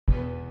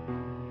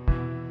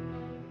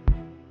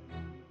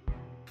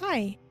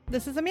Hi,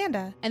 this is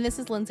Amanda. And this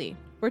is Lindsay.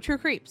 We're True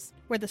Creeps,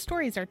 where the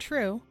stories are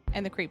true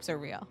and the creeps are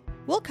real.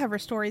 We'll cover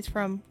stories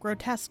from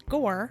grotesque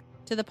gore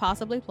to the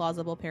possibly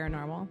plausible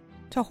paranormal,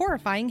 to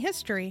horrifying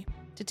history,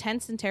 to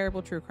tense and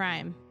terrible true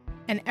crime,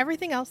 and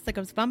everything else that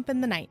goes bump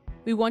in the night.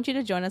 We want you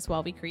to join us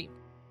while we creep.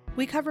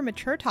 We cover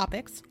mature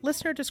topics.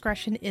 Listener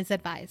discretion is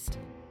advised.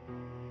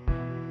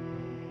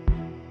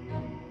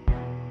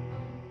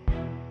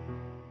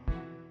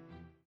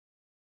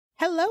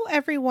 Hello,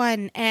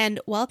 everyone,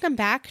 and welcome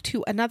back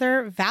to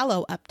another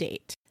Valo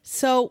update.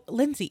 So,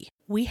 Lindsay,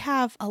 we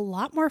have a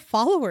lot more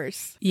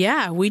followers.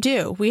 Yeah, we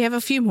do. We have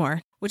a few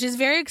more, which is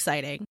very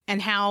exciting,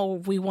 and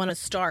how we want to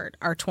start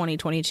our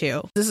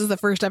 2022. This is the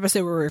first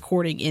episode we're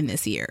recording in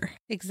this year.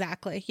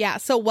 Exactly. Yeah.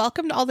 So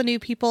welcome to all the new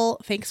people.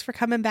 Thanks for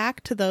coming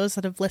back to those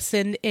that have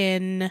listened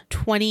in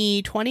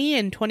 2020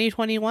 and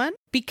 2021.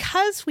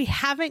 Because we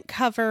haven't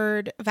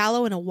covered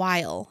Valo in a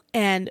while,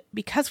 and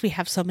because we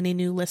have so many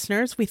new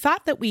listeners, we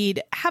thought that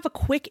we'd have a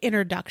quick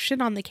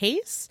introduction on the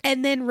case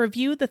and then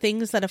review the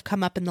things that have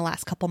come up in the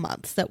last couple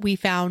months that we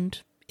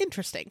found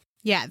interesting.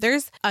 Yeah,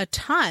 there's a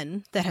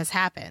ton that has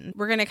happened.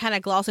 We're going to kind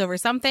of gloss over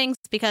some things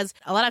because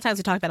a lot of times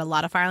we talk about a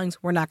lot of filings.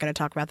 We're not going to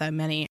talk about that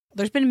many.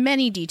 There's been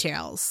many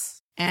details.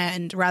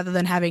 And rather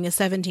than having a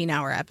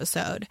 17-hour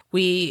episode,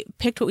 we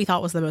picked what we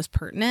thought was the most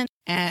pertinent.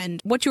 And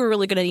what you were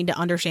really going to need to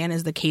understand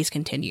is the case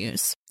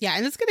continues. Yeah,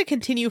 and it's going to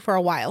continue for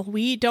a while.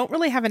 We don't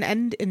really have an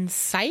end in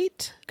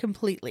sight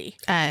completely.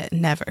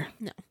 Never.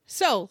 No.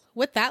 So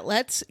with that,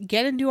 let's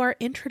get into our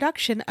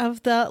introduction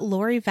of the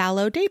Lori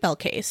Vallow Daybell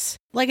case.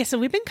 Like I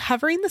said, we've been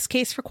covering this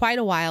case for quite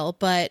a while,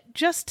 but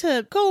just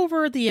to go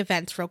over the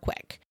events real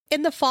quick.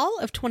 In the fall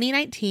of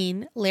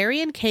 2019, Larry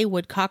and Kay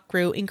Woodcock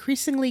grew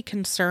increasingly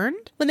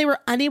concerned when they were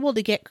unable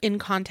to get in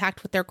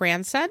contact with their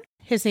grandson.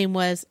 His name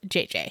was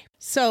JJ.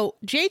 So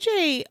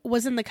JJ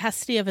was in the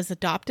custody of his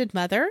adopted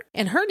mother,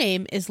 and her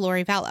name is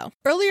Lori Vallow.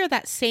 Earlier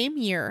that same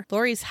year,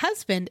 Lori's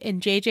husband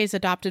and JJ's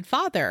adopted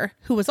father,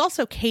 who was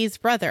also Kay's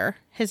brother,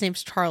 his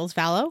name's Charles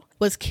Vallow,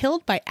 was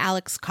killed by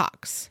Alex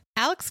Cox.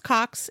 Alex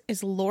Cox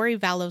is Lori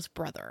Vallow's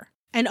brother.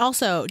 And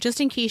also, just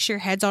in case your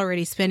head's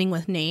already spinning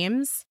with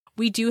names,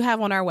 we do have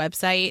on our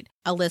website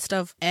a list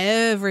of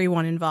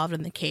everyone involved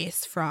in the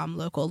case, from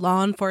local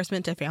law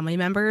enforcement to family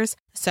members.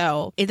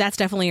 So that's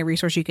definitely a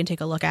resource you can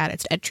take a look at.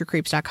 It's at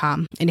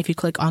truecreeps.com. And if you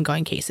click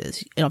ongoing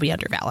cases, it'll be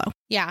under Vallow.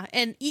 Yeah.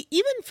 And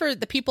even for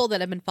the people that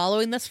have been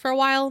following this for a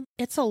while,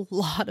 it's a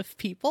lot of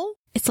people.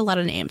 It's a lot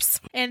of names.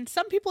 And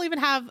some people even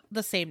have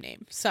the same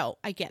name. So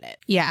I get it.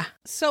 Yeah.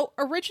 So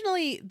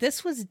originally,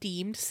 this was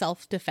deemed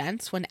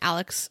self-defense when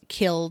Alex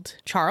killed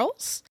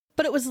Charles.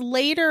 But it was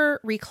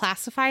later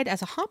reclassified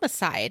as a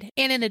homicide,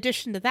 and in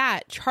addition to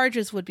that,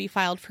 charges would be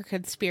filed for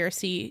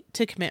conspiracy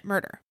to commit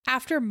murder.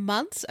 After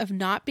months of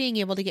not being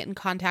able to get in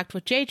contact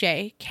with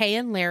JJ, Kay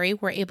and Larry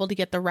were able to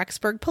get the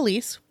Rexburg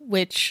police,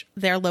 which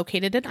they're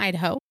located in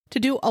Idaho, to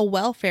do a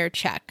welfare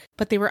check,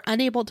 but they were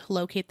unable to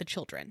locate the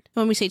children.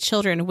 When we say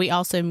children, we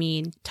also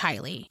mean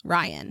Tylee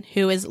Ryan,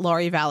 who is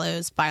Lori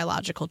Vallow's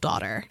biological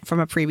daughter from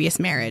a previous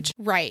marriage.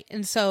 Right,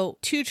 and so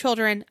 2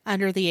 children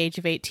under the age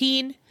of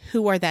 18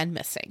 who are then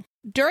missing.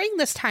 During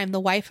this time, the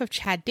wife of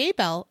Chad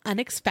Daybell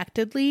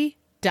unexpectedly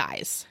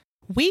dies.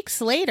 Weeks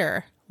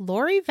later,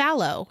 Lori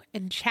Vallow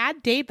and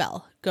Chad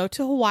Daybell go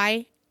to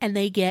Hawaii and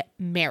they get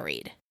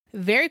married.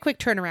 Very quick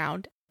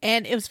turnaround.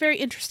 And it was very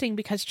interesting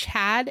because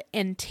Chad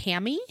and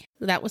Tammy,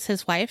 that was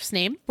his wife's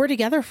name, were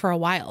together for a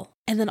while.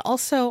 And then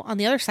also on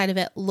the other side of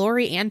it,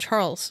 Lori and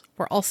Charles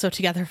were also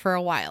together for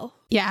a while.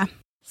 Yeah.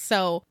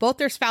 So both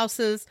their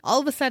spouses all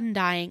of a sudden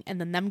dying,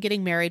 and then them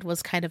getting married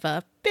was kind of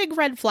a big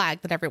red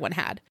flag that everyone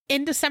had.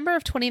 In December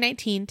of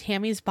 2019,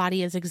 Tammy's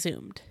body is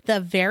exhumed. The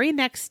very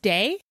next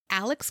day,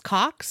 Alex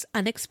Cox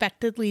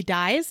unexpectedly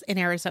dies in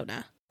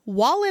Arizona.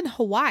 While in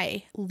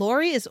Hawaii,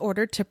 Lori is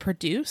ordered to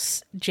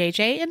produce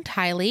JJ and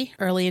Tylee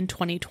early in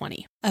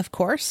 2020. Of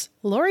course,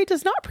 Lori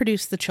does not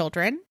produce the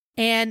children,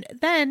 and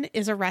then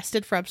is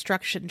arrested for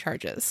obstruction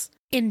charges.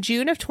 In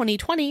June of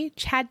 2020,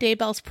 Chad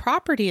Daybell's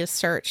property is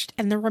searched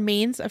and the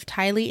remains of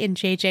Tylee and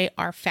JJ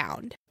are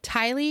found.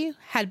 Tylee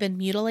had been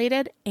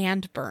mutilated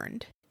and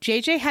burned.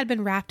 JJ had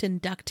been wrapped in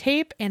duct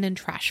tape and in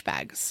trash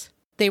bags.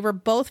 They were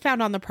both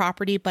found on the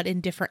property, but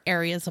in different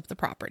areas of the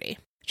property.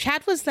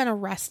 Chad was then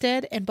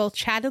arrested, and both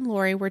Chad and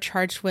Lori were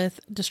charged with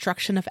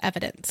destruction of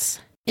evidence.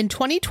 In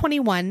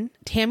 2021,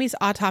 Tammy's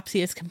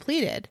autopsy is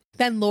completed.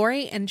 Then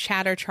Lori and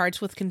Chad are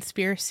charged with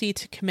conspiracy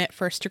to commit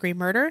first-degree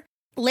murder.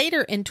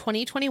 Later in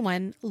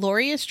 2021,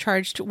 Lori is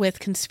charged with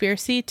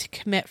conspiracy to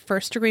commit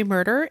first-degree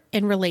murder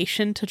in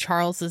relation to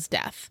Charles's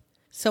death.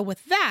 So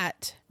with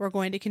that, we're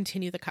going to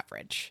continue the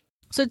coverage.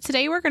 So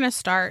today we're going to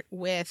start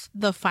with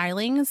the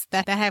filings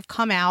that have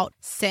come out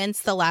since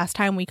the last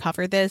time we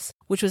covered this,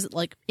 which was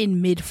like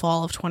in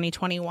mid-fall of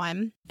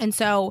 2021. And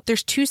so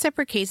there's 2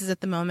 separate cases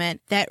at the moment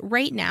that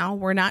right now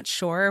we're not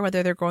sure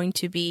whether they're going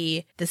to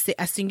be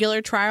a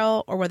singular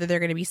trial or whether they're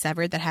going to be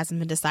severed. That hasn't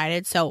been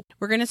decided. So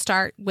we're going to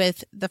start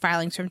with the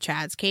filings from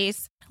Chad's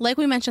case. Like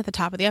we mentioned at the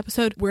top of the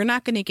episode, we're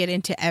not going to get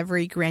into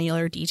every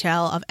granular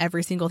detail of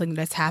every single thing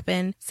that has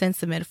happened since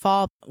the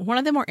mid-fall. One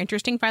of the more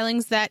interesting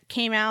filings that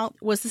came out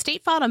was the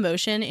state filed a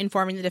motion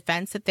informing the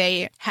defense that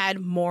they had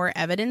more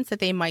evidence that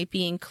they might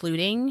be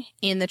including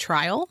in the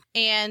trial.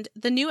 And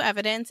the new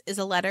evidence is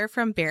a letter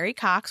from Barry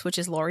Cox, which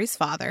is Lori's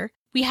father.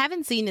 We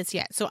haven't seen this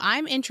yet, so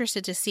I'm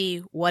interested to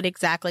see what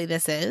exactly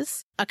this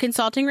is. A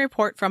consulting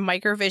report from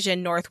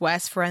Microvision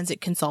Northwest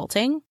Forensic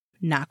Consulting.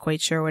 Not quite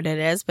sure what it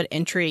is, but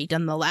intrigued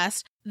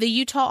nonetheless. The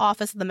Utah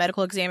Office of the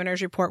Medical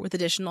Examiner's report with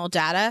additional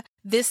data.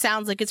 This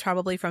sounds like it's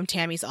probably from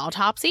Tammy's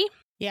autopsy.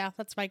 Yeah,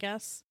 that's my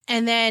guess.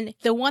 And then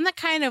the one that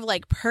kind of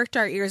like perked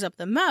our ears up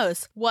the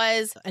most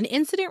was an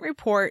incident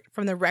report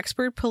from the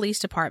Rexburg Police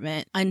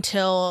Department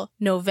until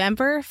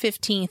November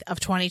 15th of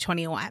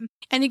 2021.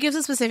 And it gives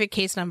a specific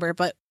case number,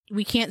 but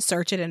we can't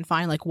search it and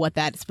find like what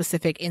that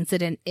specific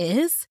incident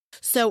is.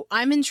 So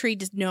I'm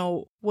intrigued to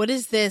know, what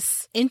is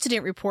this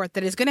incident report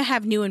that is going to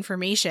have new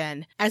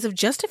information as of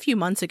just a few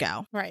months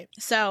ago? Right.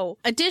 So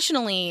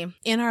additionally,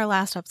 in our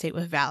last update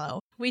with Vallow,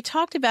 we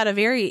talked about a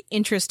very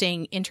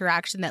interesting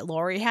interaction that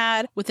Lori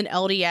had with an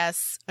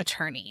LDS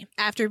attorney.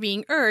 After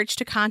being urged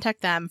to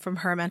contact them from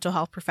her mental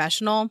health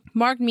professional,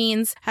 Mark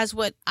Means has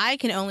what I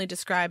can only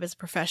describe as a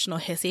professional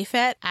hissy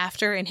fit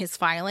after in his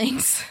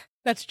filings.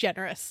 That's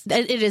generous.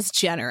 It is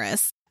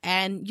generous.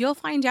 And you'll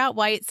find out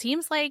why it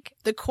seems like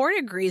the court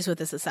agrees with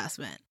this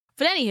assessment.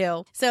 But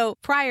anywho, so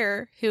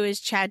Pryor, who is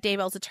Chad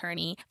Daybell's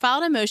attorney,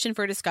 filed a motion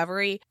for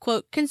discovery,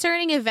 quote,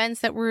 concerning events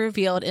that were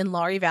revealed in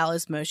Lori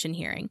Vallow's motion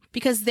hearing,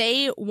 because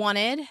they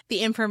wanted the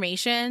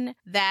information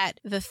that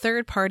the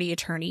third-party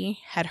attorney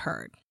had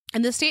heard.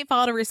 And the state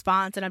filed a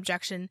response and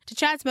objection to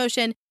Chad's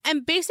motion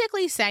and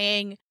basically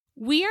saying,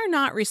 we are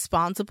not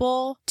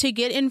responsible to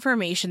get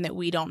information that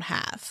we don't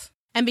have.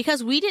 And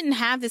because we didn't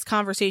have this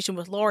conversation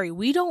with Lori,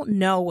 we don't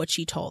know what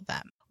she told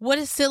them. What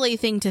a silly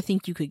thing to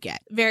think you could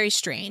get. Very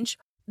strange.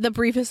 The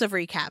briefest of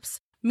recaps.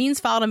 Means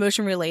filed a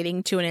motion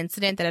relating to an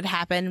incident that had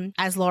happened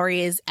as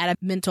Lori is at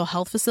a mental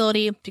health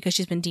facility because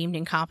she's been deemed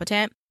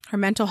incompetent. Her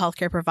mental health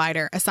care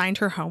provider assigned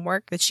her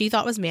homework that she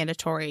thought was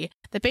mandatory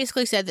that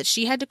basically said that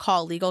she had to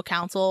call legal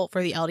counsel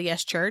for the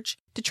LDS Church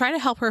to try to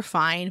help her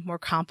find more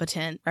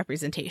competent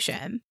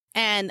representation.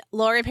 And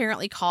Lori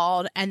apparently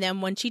called, and then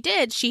when she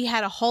did, she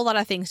had a whole lot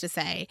of things to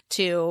say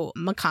to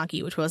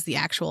McConkey, which was the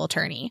actual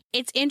attorney.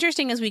 It's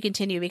interesting as we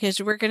continue because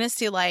we're going to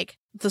see like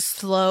the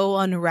slow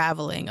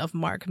unraveling of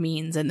Mark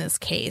Means in this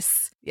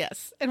case.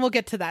 Yes, and we'll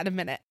get to that in a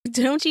minute.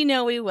 Don't you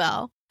know we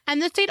will?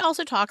 And the state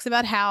also talks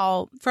about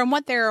how, from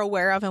what they're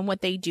aware of and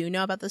what they do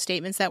know about the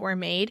statements that were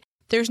made,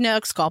 there's no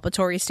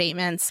exculpatory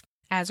statements.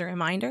 As a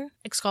reminder,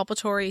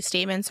 exculpatory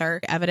statements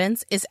are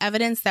evidence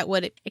that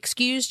would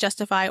excuse,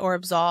 justify, or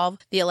absolve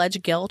the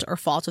alleged guilt or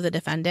fault of the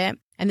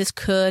defendant. And this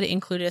could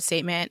include a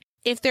statement.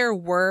 If there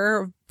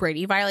were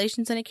Brady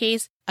violations in a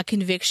case, a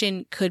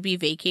conviction could be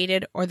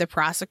vacated or the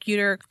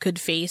prosecutor could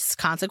face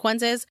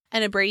consequences.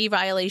 And a Brady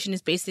violation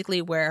is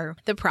basically where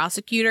the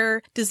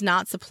prosecutor does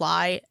not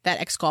supply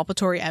that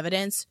exculpatory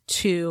evidence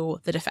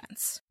to the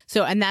defense.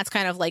 So, and that's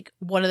kind of like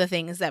one of the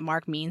things that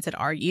Mark Means had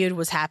argued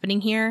was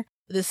happening here.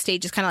 The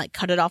state just kind of like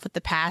cut it off at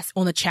the pass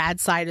on the Chad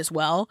side as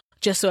well,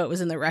 just so it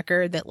was in the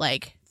record that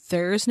like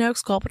there's no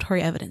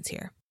exculpatory evidence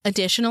here.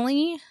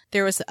 Additionally,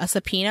 there was a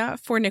subpoena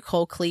for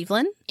Nicole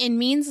Cleveland. In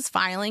Means'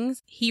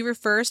 filings, he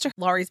refers to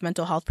Lori's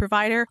mental health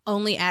provider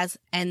only as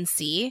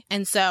NC.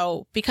 And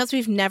so because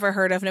we've never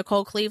heard of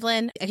Nicole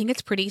Cleveland, I think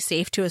it's pretty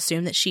safe to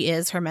assume that she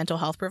is her mental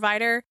health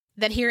provider.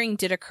 That hearing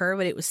did occur,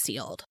 but it was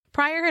sealed.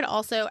 Pryor had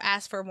also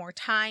asked for more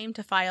time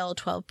to file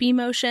 12B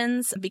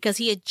motions because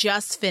he had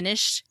just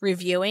finished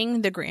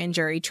reviewing the grand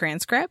jury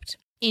transcript.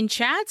 In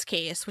Chad's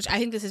case, which I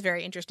think this is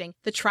very interesting,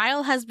 the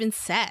trial has been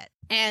set.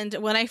 And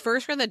when I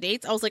first read the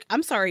dates, I was like,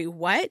 I'm sorry,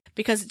 what?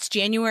 Because it's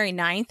January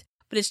 9th,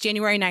 but it's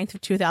January 9th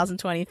of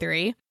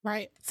 2023.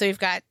 Right. So you've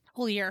got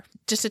Whole year.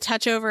 Just a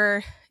touch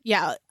over,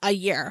 a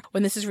year.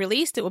 When this is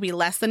released, it will be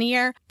less than a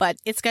year, but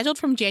it's scheduled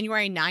from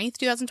January 9th,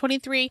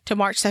 2023 to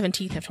March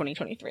 17th of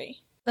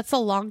 2023. That's a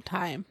long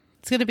time.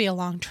 It's going to be a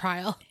long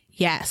trial.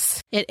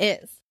 Yes, it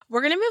is.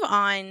 We're going to move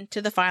on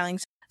to the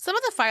filings. Some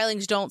of the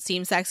filings don't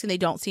seem sexy. They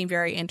don't seem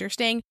very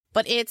interesting,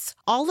 but it's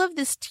all of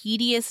this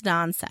tedious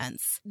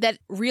nonsense that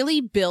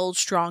really builds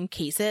strong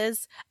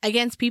cases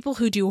against people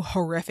who do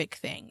horrific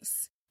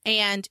things.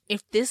 And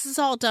if this is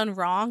all done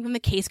wrong, then the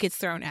case gets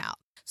thrown out.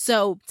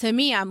 So to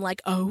me, I'm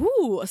like,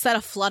 oh, set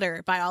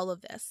aflutter by all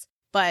of this.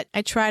 But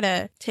I try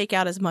to take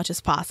out as much as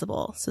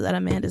possible so that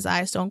Amanda's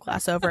eyes don't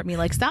glass over at me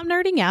like, stop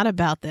nerding out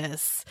about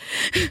this.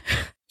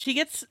 She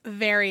gets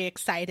very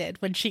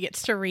excited when she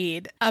gets to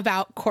read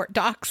about court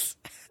docs.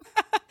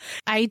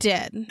 I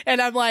did.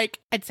 And I'm like,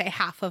 I'd say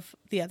half of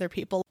the other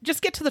people.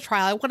 Just get to the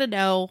trial. I want to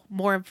know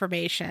more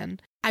information.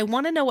 I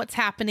want to know what's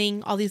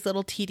happening, all these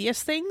little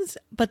tedious things.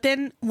 But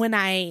then when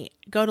I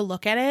go to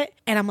look at it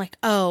and I'm like,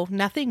 oh,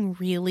 nothing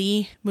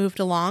really moved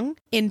along.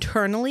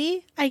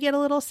 Internally, I get a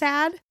little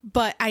sad,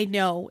 but I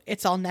know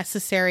it's all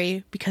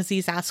necessary because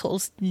these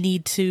assholes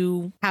need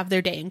to have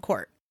their day in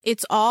court.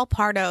 It's all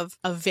part of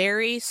a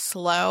very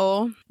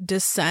slow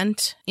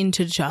descent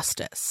into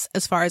justice,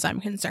 as far as I'm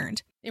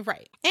concerned.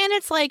 Right. And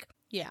it's like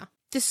Yeah.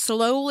 this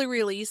slowly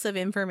release of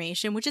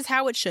information, which is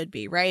how it should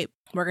be, right?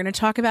 We're going to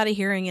talk about a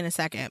hearing in a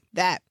second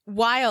that,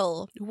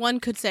 while one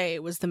could say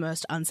it was the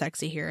most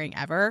unsexy hearing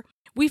ever,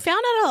 we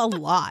found out a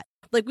lot.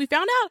 Like, we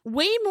found out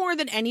way more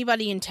than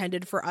anybody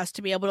intended for us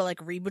to be able to, like,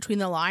 read between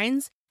the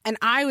lines. And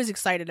I was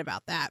excited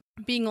about that.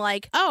 Being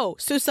like, oh,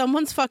 so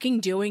someone's fucking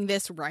doing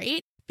this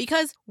right?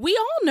 Because we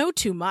all know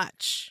too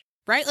much,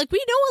 right? Like,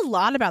 we know a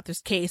lot about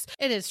this case.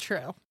 It is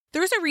true.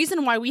 There's a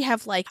reason why we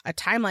have, like, a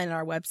timeline on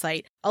our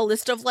website, a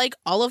list of, like,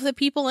 all of the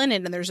people in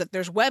it, and there's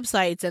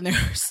websites, and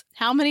there's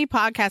how many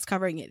podcasts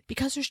covering it,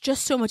 because there's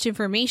just so much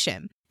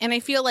information. And I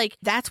feel like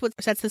that's what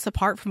sets this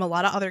apart from a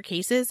lot of other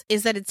cases,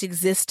 is that it's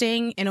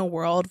existing in a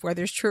world where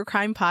there's true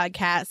crime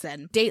podcasts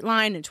and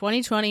Dateline and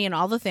 2020 and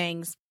all the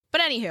things. But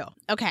anywho,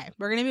 okay,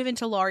 we're going to move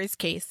into Lori's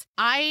case.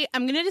 I'm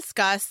going to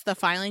discuss the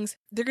filings.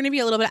 They're going to be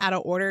a little bit out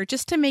of order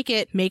just to make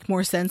it make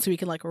more sense so we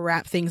can like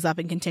wrap things up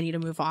and continue to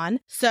move on.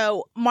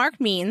 So Mark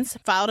Means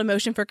filed a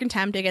motion for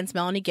contempt against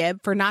Melanie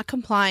Gibb for not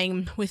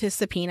complying with his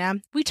subpoena.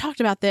 We talked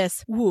about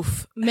this,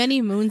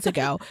 many moons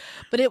ago,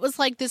 but it was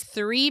like this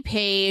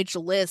 3-page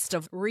list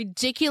of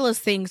ridiculous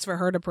things for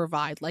her to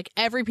provide, like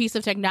every piece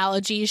of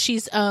technology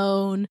she's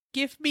owned.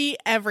 Give me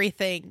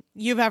everything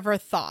you've ever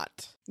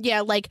thought.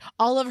 Yeah, like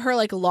all of her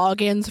like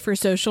logins for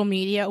social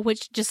media,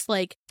 which just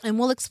like, and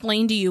we'll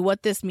explain to you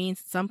what this means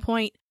at some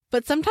point.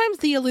 But sometimes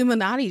the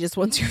Illuminati just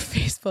wants your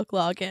Facebook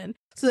login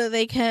so that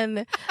they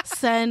can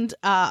send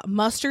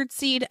mustard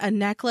seed, a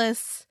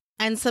necklace,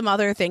 and some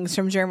other things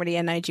from Germany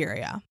and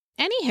Nigeria.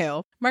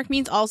 Anywho, Mark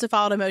Means also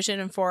filed a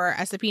motion for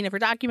a subpoena for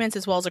documents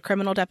as well as a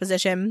criminal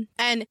deposition.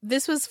 And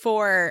this was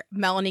for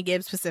Melanie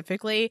Gibb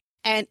specifically.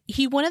 And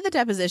he wanted the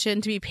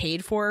deposition to be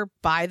paid for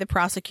by the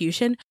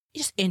prosecution.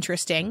 Just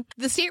interesting.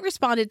 The state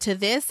responded to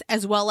this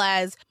as well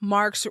as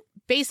Mark's,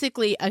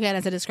 basically, again,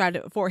 as I described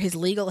it before, his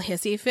legal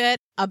hissy fit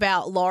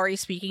about Lori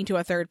speaking to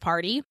a third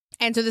party.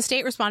 And so the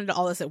state responded to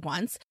all this at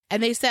once.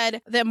 And they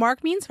said that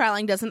Mark Means'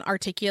 filing doesn't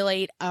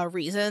articulate a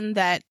reason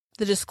that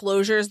the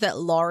disclosures that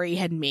Lori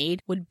had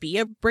made would be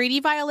a Brady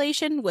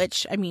violation,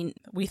 which, I mean,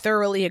 we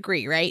thoroughly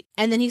agree, right?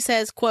 And then he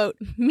says, quote,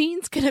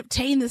 Means can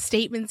obtain the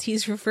statements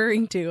he's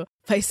referring to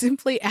by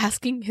simply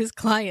asking his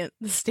client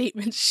the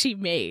statements she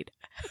made.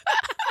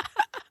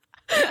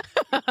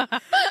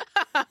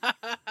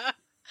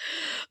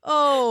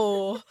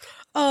 Oh,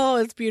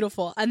 it's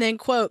beautiful. And then,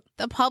 quote,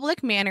 the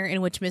public manner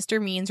in which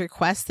Mr. Means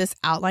requests this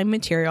outline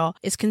material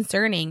is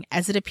concerning,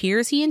 as it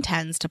appears he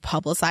intends to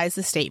publicize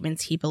the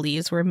statements he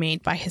believes were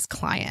made by his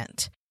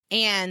client.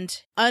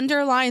 And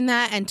underline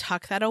that and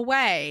tuck that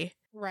away.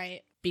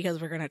 Right. Because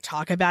we're going to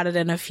talk about it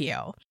in a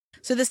few.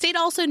 So the state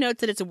also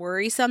notes that it's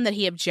worrisome that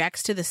he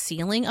objects to the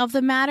sealing of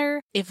the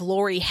matter if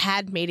Lori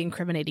had made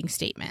incriminating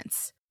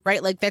statements.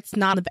 Right? Like, that's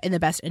not in the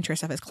best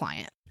interest of his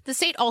client. The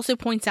state also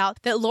points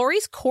out that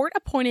Lori's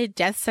court-appointed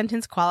death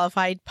sentence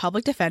qualified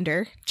public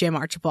defender, Jim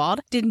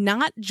Archibald, did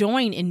not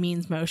join in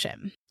Means'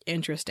 motion.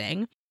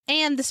 Interesting.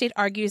 And the state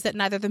argues that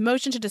neither the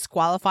motion to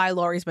disqualify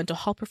Lori's mental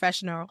health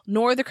professional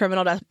nor the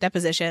criminal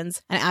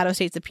depositions and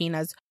out-of-state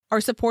subpoenas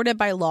are supported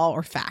by law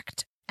or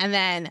fact. And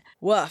then,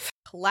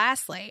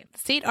 lastly, the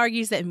state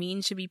argues that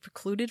Means should be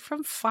precluded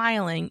from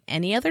filing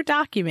any other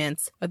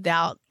documents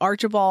without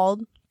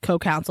Archibald,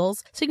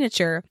 co-counsel's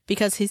signature,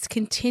 because his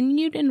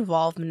continued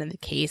involvement in the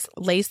case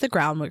lays the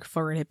groundwork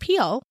for an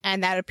appeal,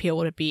 and that appeal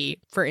would be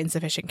for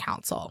insufficient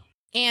counsel.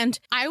 And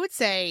I would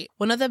say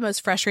one of the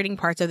most frustrating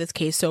parts of this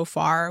case so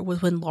far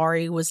was when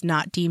Lori was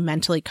not deemed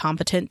mentally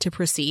competent to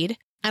proceed.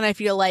 And I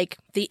feel like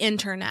the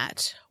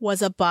internet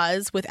was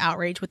abuzz with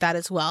outrage with that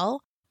as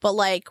well. But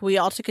like, we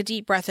all took a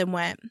deep breath and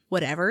went,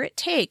 whatever it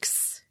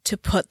takes to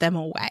put them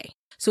away.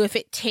 So if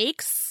it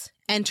takes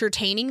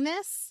entertaining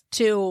this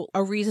to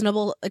a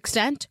reasonable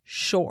extent,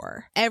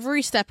 sure.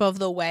 Every step of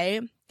the way,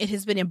 it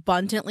has been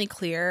abundantly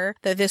clear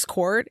that this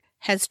court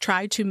has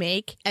tried to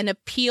make an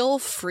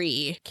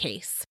appeal-free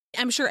case.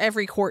 I'm sure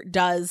every court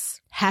does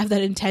have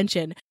that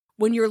intention.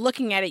 When you're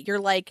looking at it, you're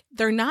like,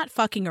 they're not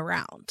fucking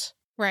around.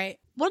 Right.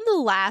 One of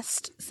the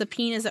last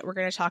subpoenas that we're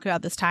going to talk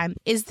about this time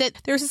is that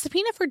there's a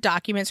subpoena for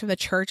documents from the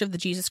Church of the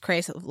Jesus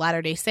Christ of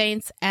Latter-day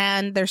Saints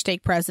and their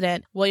stake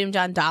president, William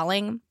John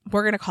Dowling.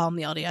 We're going to call him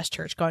the LDS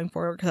Church going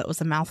forward because it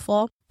was a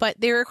mouthful. But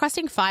they're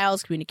requesting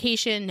files,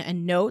 communication,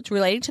 and notes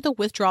relating to the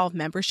withdrawal of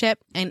membership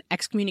and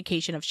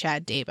excommunication of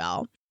Chad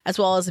Daybell, as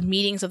well as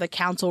meetings of the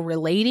council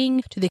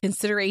relating to the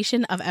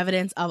consideration of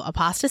evidence of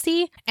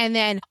apostasy, and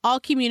then all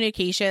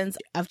communications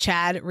of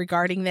Chad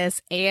regarding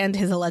this and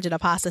his alleged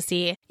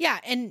apostasy. Yeah,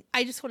 and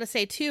I just want to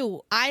say,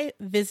 too, I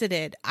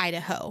visited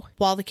Idaho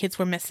while the kids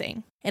were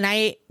missing, and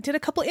I did a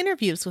couple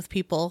interviews with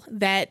people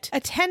that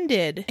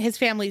attended his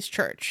family's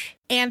church.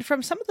 And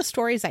from some of the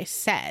stories I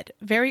said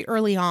very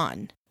early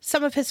on,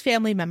 some of his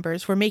family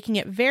members were making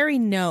it very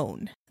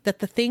known that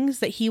the things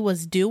that he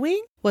was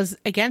doing was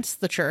against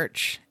the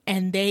church,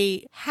 and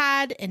they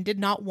had and did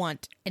not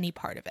want any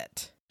part of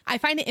it. I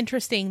find it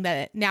interesting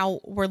that now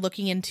we're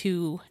looking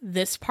into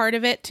this part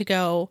of it to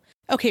go,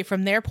 okay,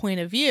 from their point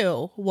of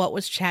view, what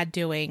was Chad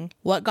doing?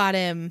 What got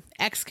him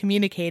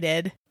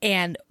excommunicated?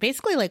 And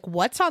basically, like,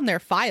 what's on their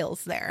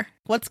files there?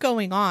 What's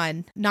going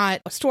on?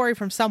 Not a story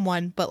from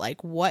someone, but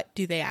like, what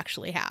do they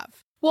actually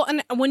have? Well,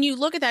 and when you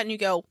look at that and you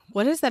go,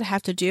 what does that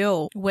have to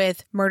do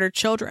with murdered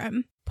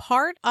children?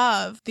 Part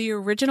of the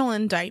original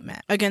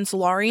indictment against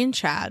Laurie and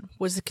Chad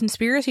was the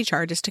conspiracy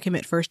charges to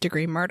commit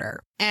first-degree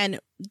murder. And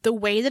the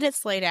way that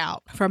it's laid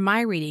out from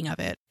my reading of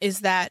it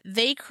is that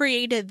they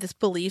created this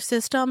belief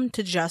system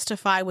to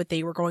justify what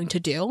they were going to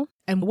do.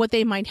 And what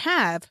they might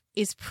have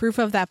is proof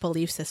of that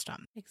belief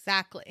system.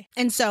 Exactly.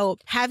 And so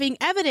having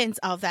evidence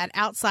of that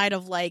outside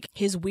of like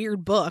his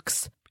weird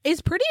books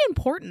is pretty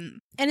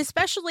important. And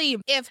especially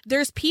if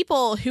there's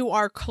people who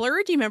are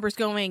clergy members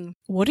going,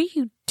 what are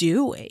you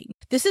doing?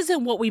 This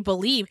isn't what we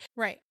believe.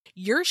 Right.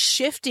 You're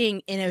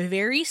shifting in a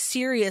very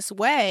serious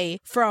way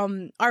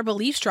from our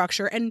belief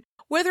structure. And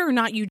whether or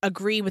not you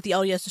agree with the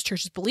LDS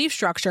Church's belief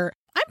structure,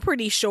 I'm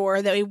pretty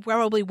sure that we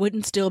probably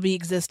wouldn't still be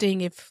existing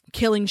if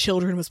killing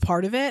children was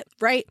part of it,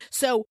 right?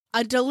 So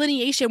a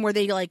delineation where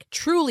they like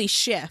truly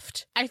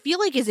shift, I feel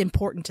like is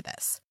important to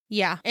this.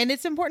 Yeah. And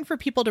it's important for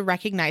people to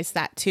recognize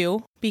that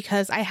too,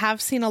 because I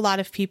have seen a lot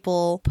of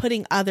people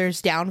putting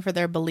others down for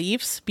their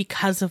beliefs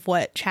because of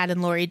what Chad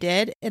and Laurie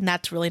did. And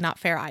that's really not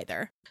fair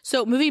either.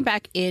 So moving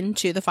back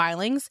into the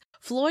filings,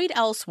 Floyd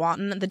L.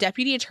 Swanton, the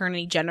Deputy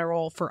Attorney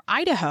General for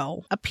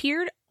Idaho,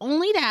 appeared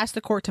only to ask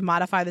the court to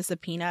modify the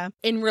subpoena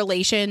in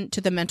relation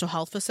to the mental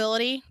health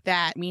facility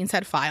that Means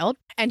had filed.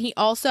 And he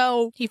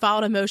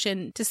filed a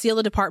motion to seal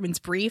the department's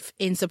brief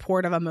in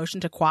support of a motion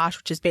to quash,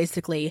 which is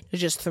basically to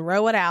just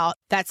throw it out,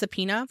 that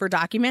subpoena for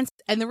documents.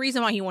 And the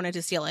reason why he wanted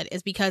to seal it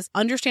is because,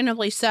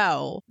 understandably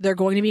so, they're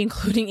going to be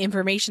including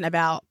information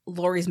about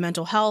Laurie's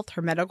mental health,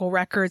 her medical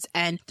records,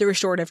 and the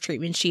restorative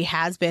treatment she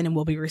has been and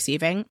will be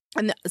receiving.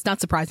 And it's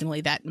not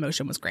surprisingly that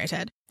motion was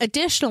granted.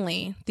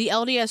 Additionally, the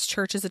LDS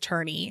Church's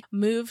attorney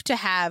moved to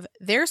have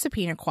their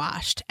subpoena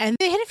quashed, and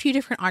they had a few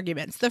different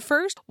arguments. The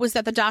first was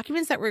that the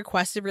documents that were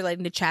requested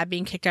relating to Chad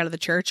being kicked out of the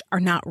church are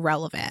not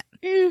relevant.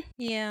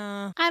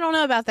 Yeah. I don't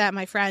know about that,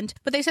 my friend.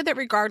 But they said that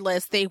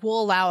regardless, they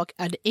will allow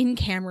an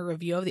in-camera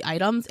review of the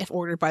items if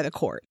ordered by the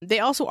court. They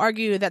also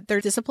argue that their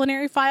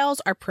disciplinary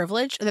files are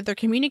privileged and that their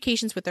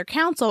communications with their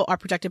counsel are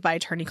protected by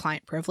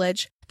attorney-client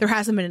privilege. There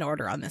hasn't been an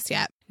order on this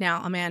yet.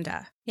 Now,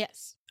 Amanda.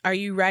 Yes. Are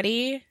you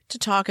ready to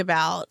talk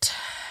about,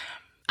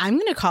 I'm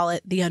going to call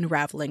it the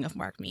unraveling of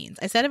Mark Means?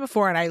 I said it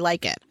before and I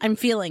like it. I'm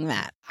feeling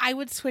that. I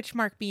would switch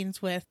Mark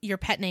Means with your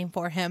pet name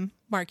for him,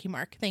 Marky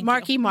Mark. Thank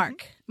Marky you.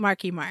 Mark.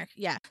 Marky Mark.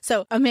 Yeah.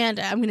 So,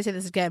 Amanda, I'm going to say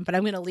this again, but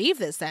I'm going to leave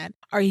this then.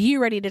 Are you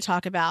ready to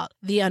talk about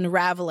the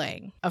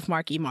unraveling of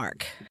Marky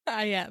Mark?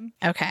 I am.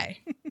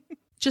 Okay.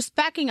 Just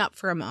backing up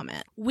for a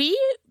moment. We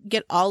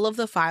get all of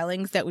the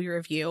filings that we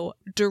review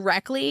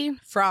directly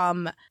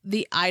from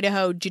the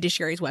Idaho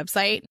Judiciary's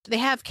website. They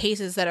have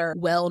cases that are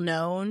well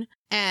known,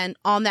 and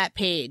on that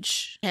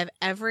page have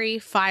every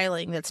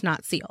filing that's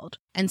not sealed.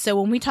 And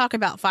so when we talk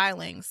about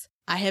filings,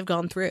 I have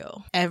gone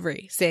through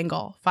every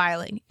single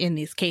filing in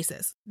these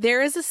cases.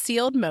 There is a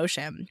sealed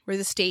motion where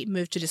the state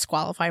moved to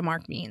disqualify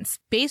Mark Means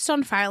based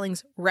on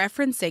filings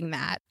referencing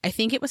that. I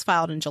think it was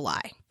filed in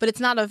July, but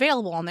it's not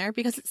available on there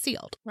because it's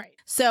sealed. Right.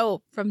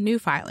 So from new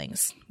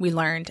filings, we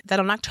learned that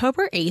on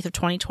October 8th of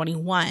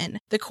 2021,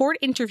 the court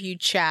interviewed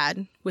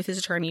Chad with his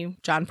attorney,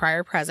 John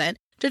Pryor, present,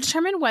 to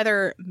determine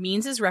whether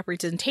Means'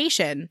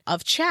 representation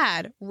of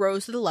Chad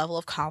rose to the level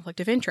of conflict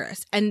of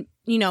interest. And,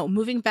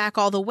 moving back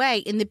all the way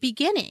in the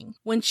beginning,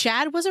 when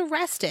Chad was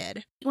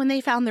arrested, when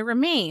they found the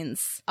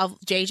remains of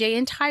JJ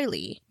and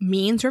Tylee,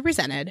 Means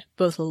represented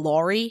both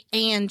Laurie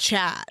and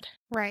Chad.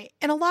 Right.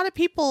 And a lot of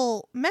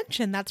people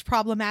mention that's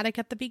problematic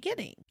at the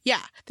beginning.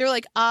 Yeah. They're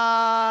like,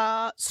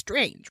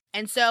 strange.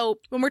 And so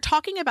when we're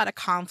talking about a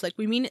conflict,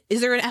 we mean,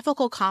 is there an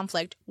ethical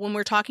conflict when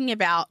we're talking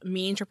about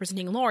Means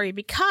representing Laurie?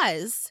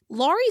 Because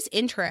Laurie's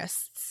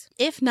interests,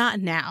 if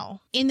not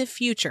now, in the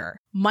future,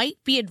 might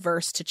be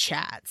adverse to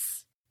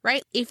Chad's.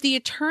 Right? If the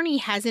attorney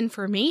has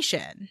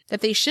information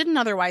that they shouldn't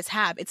otherwise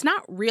have, it's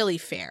not really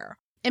fair.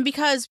 And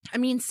because,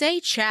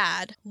 say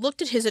Chad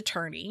looked at his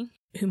attorney,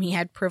 whom he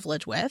had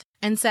privilege with,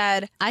 and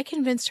said, I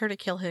convinced her to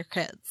kill her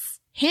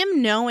kids.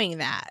 Him knowing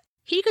that,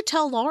 he could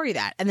tell Laurie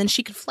that, and then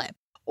she could flip.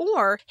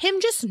 Or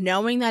him just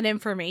knowing that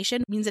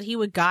information means that he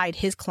would guide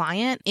his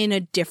client in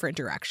a different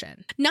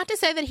direction. Not to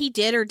say that he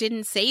did or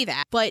didn't say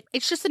that, but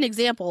it's just an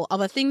example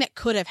of a thing that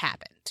could have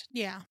happened.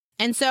 Yeah.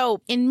 And so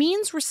in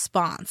Means'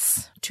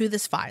 response to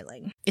this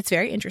filing, it's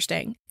very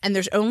interesting. And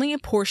there's only a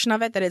portion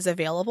of it that is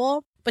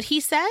available. But he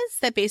says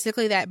that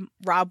basically that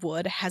Rob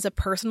Wood has a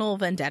personal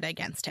vendetta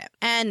against him.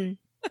 And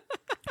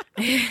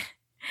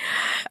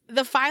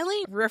the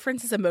filing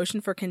references a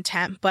motion for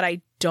contempt, but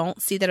I don't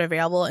see that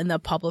available in the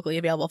publicly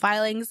available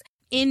filings.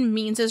 In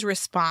Means'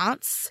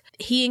 response,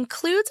 he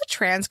includes a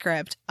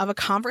transcript of a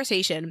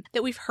conversation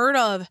that we've heard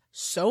of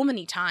so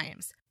many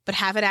times, but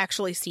haven't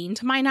actually seen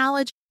to my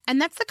knowledge. And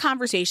that's the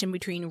conversation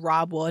between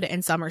Rob Wood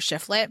and Summer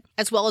Shiflett,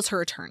 as well as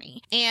her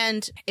attorney.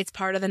 And it's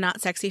part of the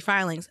Not Sexy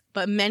filings.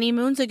 But many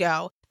moons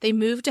ago, they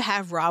moved to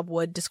have Rob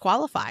Wood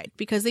disqualified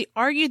because they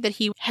argued that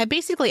he had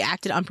basically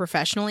acted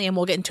unprofessionally, and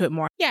we'll get into it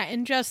more. Yeah,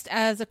 and just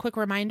as a quick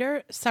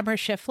reminder, Summer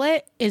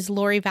Shiflett is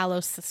Lori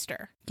Vallow's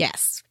sister.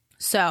 Yes.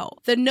 So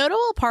the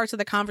notable parts of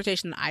the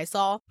conversation that I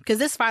saw, because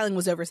this filing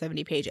was over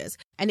 70 pages,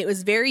 and it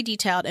was very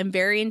detailed and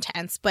very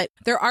intense, but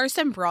there are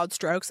some broad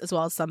strokes as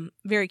well as some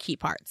very key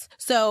parts.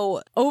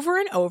 So over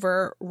and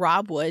over,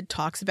 Rob Wood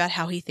talks about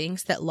how he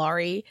thinks that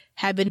Lori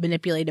had been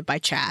manipulated by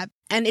Chad.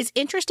 And it's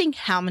interesting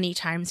how many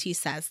times he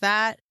says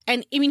that.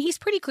 And I mean, he's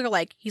pretty clear,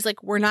 he's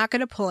like, we're not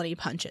going to pull any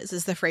punches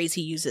is the phrase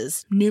he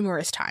uses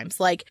numerous times.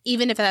 Like,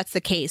 even if that's the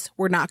case,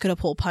 we're not going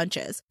to pull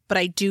punches. But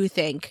I do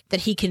think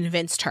that he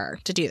convinced her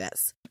to do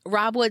this.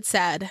 Rob Wood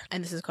said,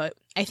 and this is a quote,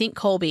 I think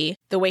Colby,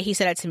 the way he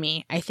said it to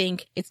me, I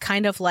think it's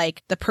kind of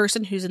like the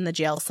person who's in the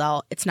jail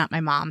cell. It's not my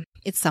mom.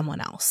 It's someone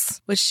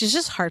else, which is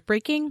just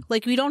heartbreaking.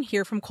 Like, we don't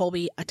hear from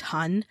Colby a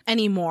ton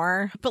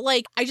anymore, but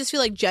I just feel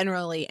like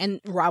generally,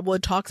 and Rob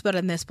Wood talks about it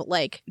in this, but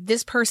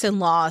this person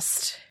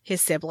lost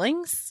his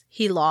siblings.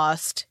 He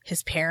lost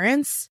his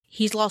parents.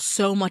 He's lost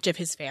so much of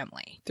his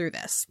family through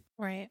this.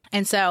 Right.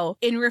 And so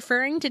in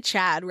referring to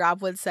Chad,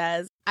 Rob Wood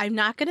says, I'm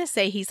not going to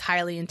say he's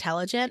highly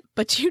intelligent,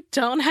 but you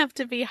don't have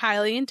to be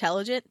highly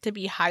intelligent to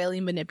be highly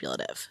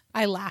manipulative.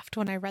 I laughed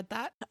when I read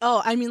that.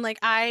 Oh, I mean,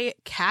 I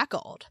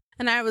cackled.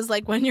 And I was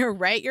like, when you're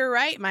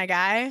right, my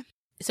guy.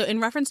 So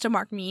in reference to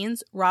Mark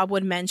Means, Rob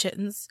Wood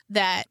mentions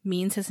that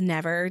Means has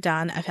never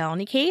done a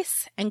felony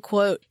case and,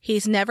 quote,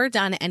 he's never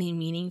done any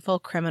meaningful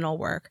criminal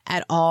work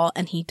at all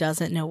and he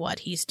doesn't know what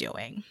he's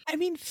doing. I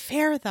mean,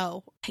 fair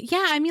though.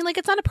 Yeah, I mean,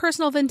 it's not a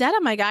personal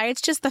vendetta, my guy.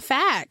 It's just the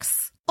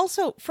facts.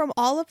 Also, from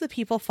all of the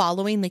people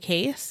following the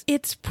case,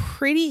 it's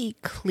pretty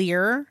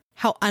clear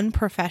how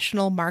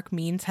unprofessional Mark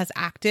Means has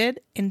acted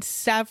in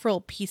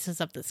several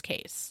pieces of this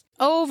case.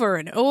 Over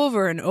and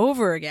over and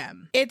over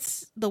again.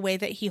 It's the way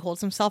that he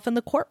holds himself in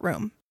the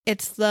courtroom.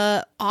 It's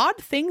the odd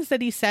things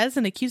that he says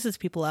and accuses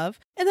people of.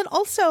 And then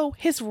also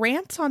his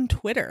rants on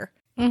Twitter.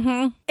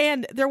 Mm-hmm.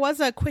 And there was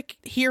a quick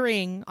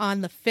hearing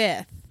on the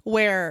 5th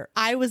where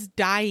I was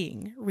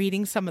dying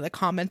reading some of the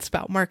comments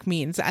about Mark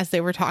Means as they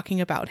were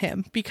talking about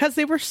him because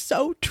they were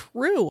so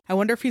true. I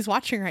wonder if he's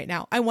watching right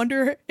now. I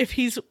wonder if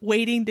he's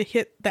waiting to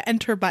hit the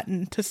enter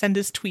button to send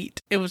his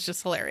tweet. It was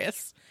just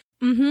hilarious.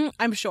 Mm-hmm,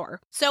 I'm sure.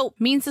 So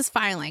Means'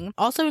 filing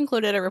also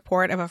included a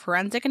report of a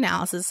forensic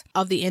analysis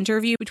of the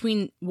interview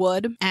between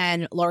Wood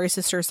and Lori's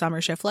sister,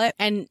 Summer Shiflett.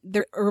 And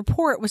the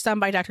report was done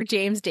by Dr.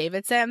 James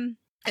Davidson.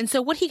 And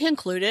so what he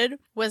concluded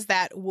was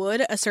that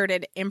Wood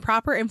asserted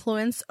improper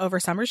influence over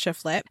Summer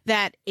Shiflett,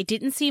 that it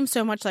didn't seem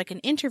so much like an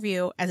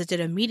interview as it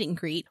did a meet and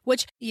greet,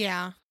 which,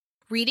 yeah,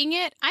 reading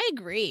it, I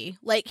agree.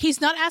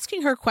 He's not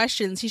asking her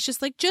questions. He's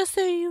just just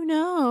so you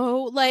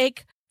know,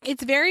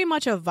 it's very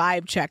much a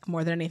vibe check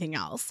more than anything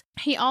else.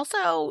 He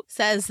also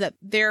says that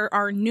there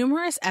are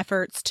numerous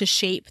efforts to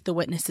shape the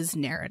witness's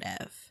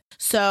narrative.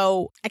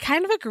 So I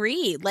kind of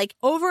agree.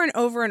 Over and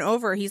over and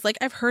over, he's like,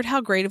 I've heard how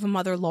great of a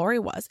mother Lori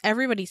was.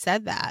 Everybody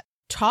said that.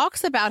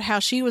 Talks about how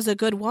she was a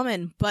good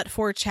woman, but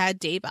for Chad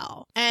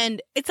Daybell.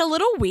 And it's a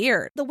little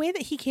weird. The way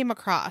that he came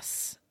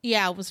across,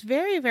 yeah, was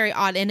very, very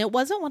odd. And it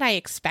wasn't what I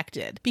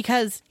expected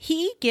because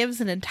he gives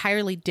an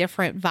entirely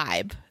different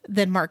vibe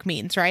than Mark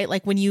Means, right?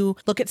 When you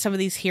look at some of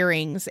these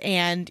hearings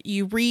and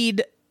you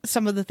read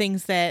some of the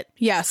things that...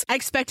 Yes, I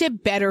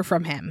expected better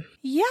from him.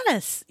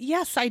 Yes,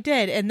 I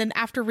did. And then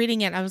after reading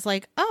it, I was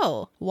like,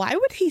 oh, why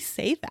would he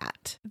say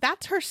that?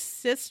 That's her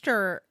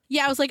sister.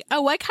 Yeah, I was like,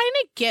 oh, I kind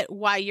of get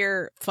why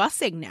you're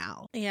fussing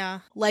now. Yeah.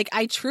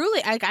 I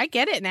truly, I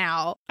get it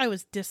now. I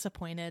was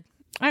disappointed.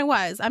 I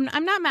was. I'm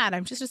not mad.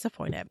 I'm just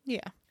disappointed. Yeah.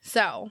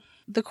 So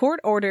the court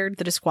ordered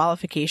the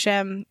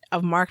disqualification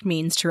of Mark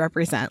Means to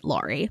represent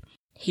Lori.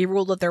 He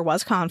ruled that there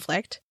was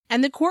conflict,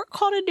 and the court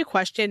called into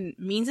question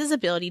Means'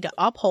 ability to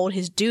uphold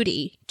his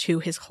duty to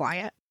his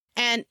client.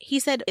 And he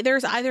said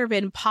there's either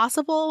been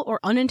possible or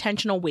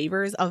unintentional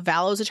waivers of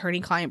Vallow's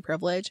attorney-client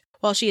privilege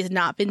while she has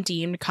not been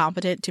deemed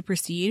competent to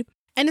proceed.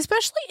 And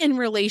especially in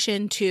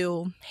relation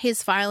to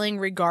his filing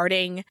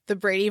regarding the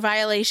Brady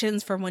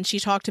violations from when she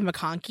talked to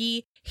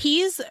McConkey,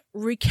 he's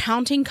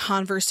recounting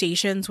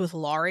conversations with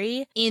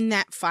Lori in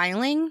that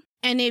filing.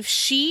 And if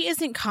she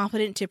isn't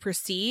competent to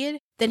proceed,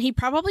 then he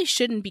probably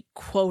shouldn't be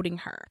quoting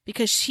her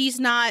because she's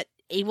not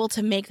able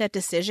to make that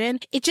decision.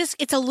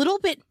 It's a little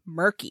bit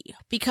murky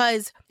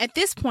because at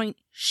this point,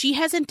 she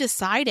hasn't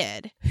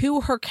decided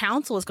who her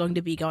counsel is going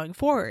to be going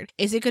forward.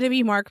 Is it going to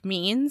be Mark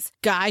Means,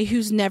 guy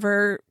who's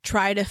never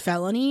tried a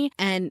felony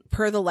and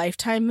per the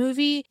Lifetime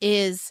movie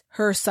is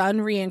her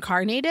son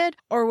reincarnated?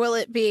 Or will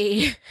it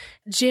be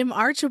Jim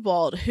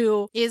Archibald,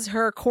 who is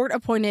her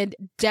court-appointed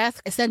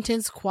death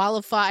sentence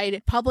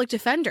qualified public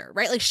defender,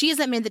 right? She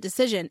hasn't made the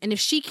decision. And if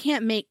she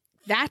can't make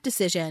that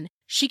decision,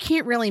 she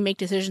can't really make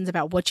decisions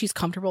about what she's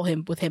comfortable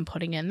with him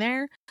putting in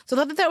there. So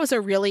I thought that was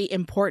a really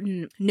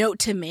important note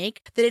to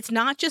make, that it's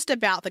not just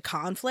about the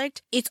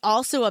conflict, it's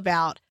also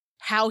about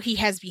how he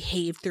has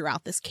behaved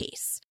throughout this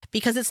case.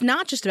 because it's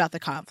not just about the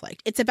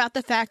conflict. It's about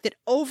the fact that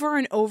over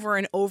and over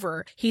and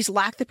over, he's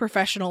lacked the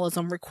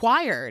professionalism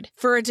required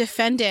for a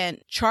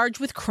defendant charged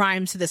with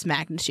crimes of this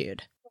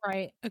magnitude.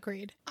 Right.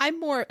 Agreed. I'm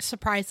more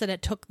surprised that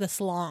it took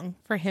this long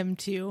for him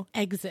to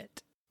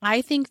exit.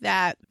 I think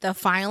that the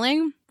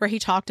filing where he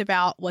talked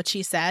about what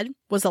she said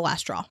was the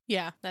last straw.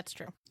 Yeah, that's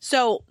true.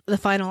 So the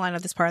final line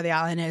of this part of the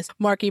island is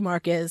Marky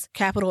Mark is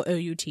capital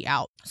O-U-T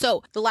out.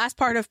 So the last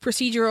part of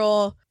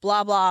procedural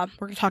blah, blah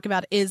we're going to talk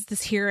about is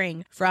this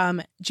hearing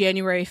from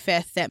January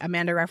 5th that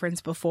Amanda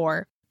referenced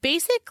before.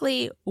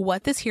 Basically,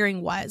 what this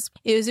hearing was,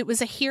 is it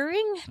was a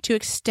hearing to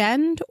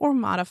extend or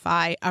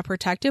modify a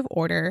protective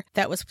order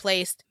that was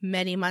placed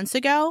many months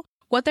ago.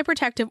 What the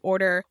protective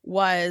order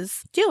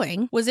was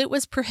doing was it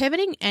was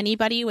prohibiting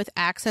anybody with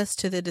access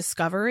to the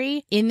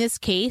discovery, in this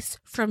case,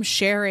 from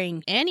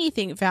sharing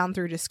anything found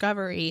through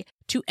discovery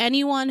to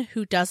anyone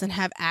who doesn't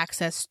have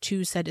access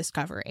to said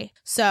discovery.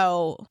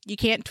 So you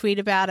can't tweet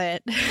about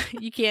it.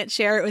 You can't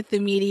share it with the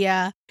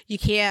media. You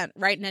can't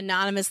write an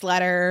anonymous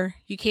letter.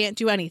 You can't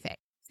do anything.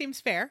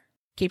 Seems fair.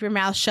 Keep your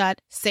mouth shut.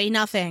 Say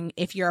nothing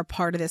if you're a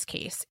part of this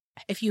case.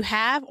 If you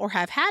have or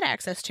have had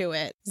access to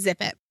it,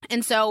 zip it.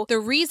 And so the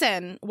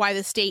reason why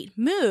the state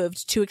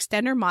moved to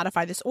extend or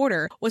modify this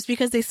order was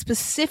because they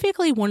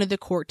specifically wanted the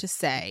court to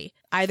say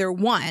either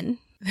one,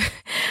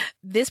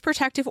 this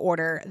protective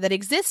order that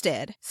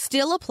existed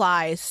still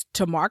applies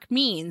to Mark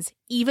Means,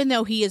 even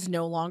though he is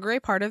no longer a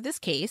part of this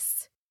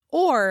case.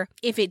 Or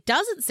if it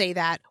doesn't say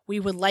that, we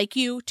would like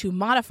you to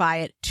modify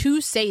it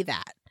to say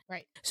that.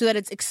 Right. So that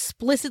it's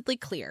explicitly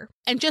clear.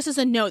 And just as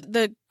a note,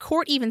 the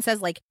court even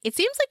says, like, it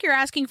seems like you're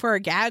asking for a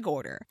gag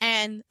order.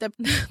 And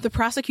the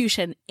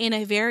prosecution, in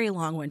a very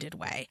long-winded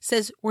way,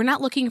 says, we're not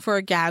looking for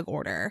a gag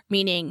order,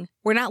 meaning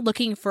we're not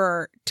looking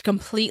to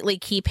completely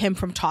keep him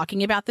from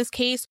talking about this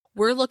case.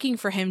 We're looking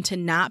for him to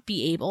not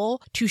be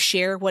able to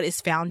share what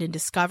is found in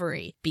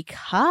discovery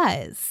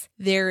because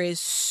there is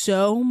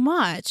so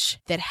much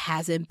that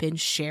hasn't been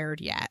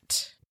shared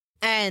yet.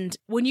 And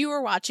when you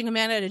were watching,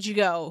 Amanda, did you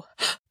go,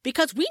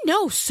 because we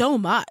know so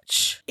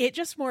much? It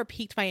just more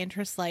piqued my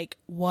interest, like,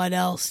 what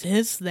else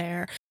is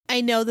there? I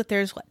know that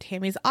there's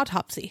Tammy's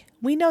autopsy.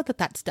 We know that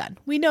that's done.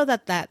 We know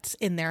that that's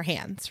in their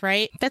hands,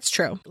 right? That's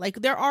true. Like,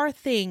 there are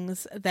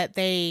things that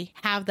they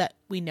have that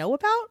we know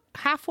about,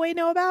 halfway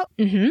know about.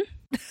 Mm-hmm.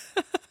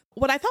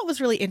 What I thought was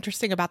really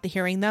interesting about the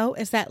hearing, though,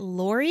 is that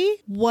Lori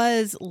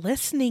was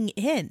listening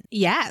in.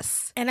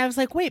 Yes. And I was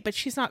like, wait, but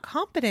she's not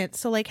competent.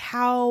 So, like,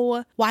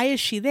 why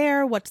is she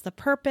there? What's the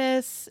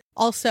purpose?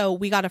 Also,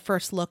 we got a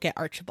first look at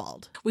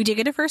Archibald. We did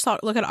get a first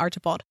look at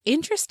Archibald.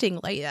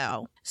 Interestingly,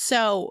 though,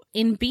 so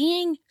in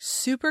being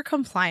super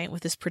compliant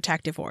with this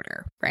protective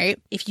order, right?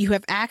 If you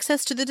have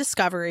access to the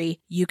discovery,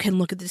 you can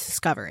look at the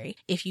discovery.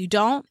 If you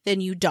don't,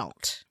 then you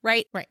don't,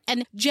 right? Right.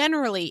 And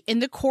generally, in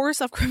the course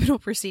of criminal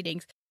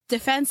proceedings,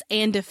 defense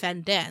and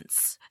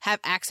defendants have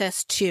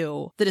access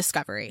to the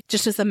discovery,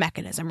 just as a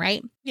mechanism,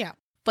 right? Yeah.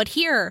 But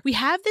here, we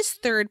have this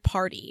third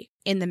party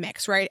in the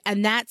mix, right?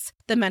 And that's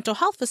the mental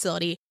health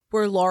facility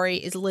where Lori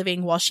is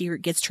living while she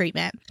gets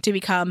treatment to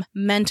become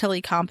mentally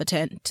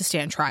competent to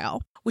stand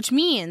trial, which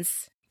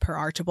means, per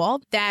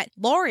Archibald, that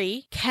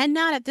Lori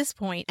cannot at this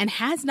point and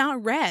has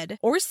not read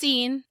or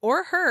seen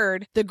or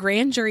heard the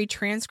grand jury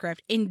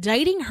transcript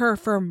indicting her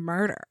for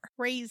murder.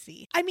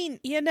 Crazy. I mean,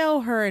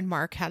 her and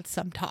Mark had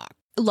some talk.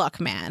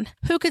 Look, man,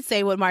 who could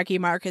say what Marky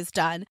Mark has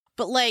done?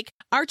 But like,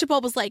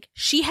 Archibald was like,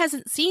 she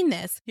hasn't seen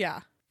this.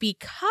 Yeah.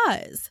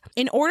 Because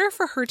in order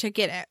for her to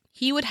get it,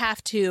 he would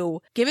have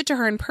to give it to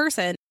her in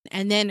person,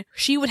 and then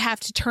she would have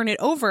to turn it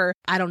over.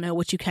 I don't know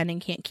what you can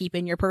and can't keep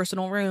in your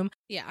personal room.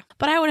 Yeah.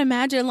 But I would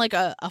imagine like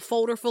a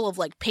folder full of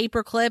like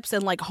paper clips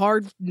and like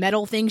hard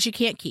metal things you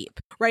can't keep,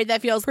 right?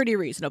 That feels pretty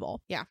reasonable.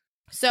 Yeah.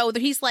 So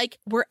he's like,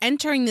 we're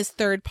entering this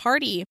third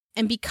party.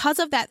 And because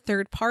of that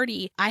third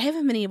party, I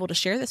haven't been able to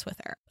share this with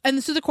her.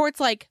 And so the court's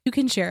like, you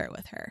can share it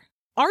with her.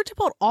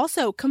 Archibald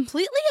also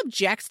completely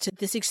objects to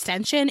this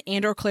extension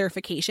and or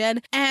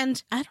clarification.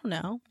 And I don't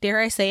know, dare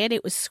I say it,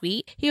 it was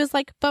sweet. He was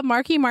like, but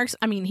Marky Mark's,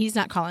 I mean, he's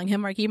not calling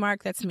him Marky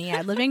Mark. That's me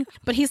ad-libbing.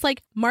 But he's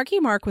like, Marky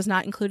Mark was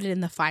not included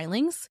in the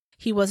filings.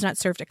 He was not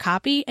served a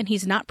copy, and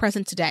he's not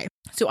present today.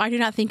 So I do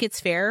not think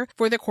it's fair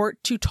for the court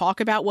to talk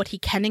about what he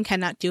can and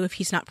cannot do if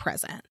he's not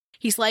present.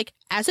 He's like,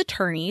 as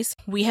attorneys,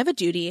 we have a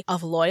duty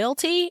of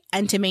loyalty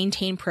and to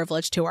maintain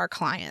privilege to our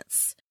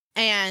clients.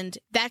 And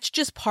that's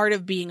just part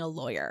of being a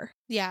lawyer.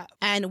 Yeah.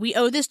 And we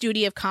owe this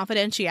duty of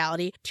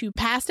confidentiality to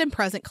past and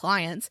present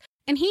clients.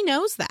 And he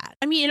knows that.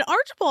 I mean, in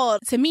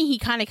Archibald, to me, he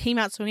kind of came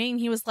out swinging.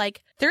 He was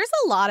like, there's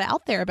a lot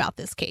out there about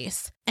this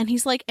case. And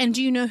he's like, and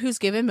do you know who's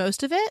given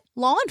most of it?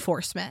 Law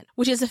enforcement,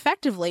 which is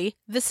effectively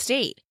the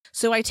state.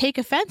 So I take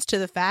offense to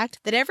the fact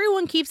that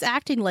everyone keeps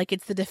acting like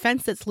it's the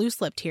defense that's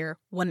loose-lipped here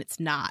when it's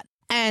not.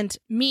 And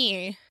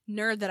me,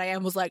 nerd that I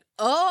am, was like,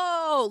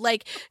 oh,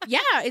 like, yeah,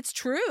 it's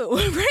true,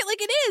 right?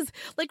 Like it is.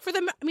 Like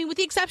with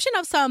the exception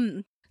of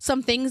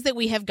some things that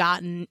we have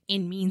gotten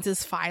in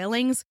Means'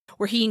 filings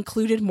where he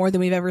included more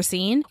than we've ever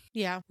seen.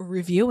 Yeah.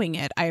 Reviewing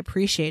it, I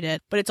appreciate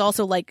it. But it's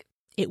also like,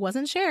 It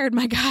wasn't shared,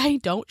 my guy.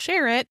 Don't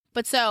share it.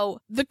 But so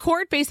the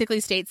court basically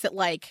states that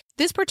like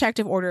this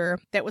protective order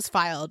that was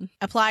filed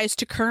applies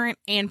to current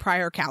and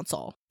prior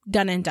counsel.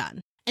 Done and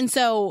done. And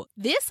so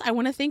this, I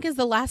want to think, is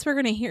the last we're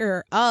going to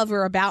hear of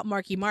or about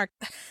Marky Mark.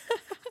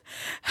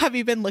 Have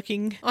you been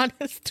looking on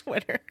his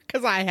Twitter?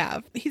 Because I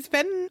have. He's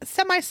been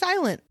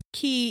semi-silent.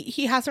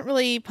 He hasn't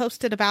really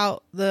posted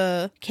about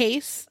the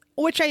case,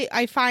 which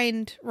I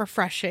find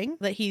refreshing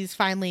that he's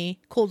finally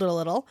cooled it a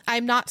little.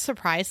 I'm not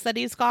surprised that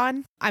he's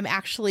gone. I'm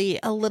actually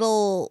a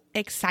little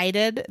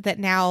excited that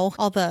now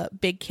all the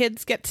big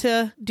kids get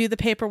to do the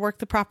paperwork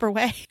the proper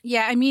way.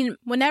 Yeah, I mean,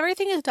 when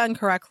everything is done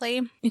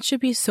correctly, it should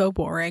be so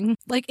boring.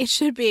 Like, it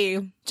should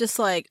be just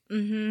like,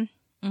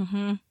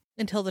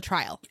 Until the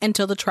trial.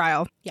 Until the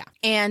trial. Yeah.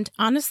 And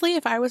honestly,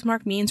 if I was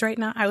Mark Means right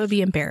now, I would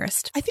be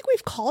embarrassed. I think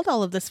we've called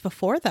all of this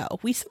before, though.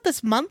 We said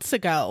this months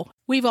ago.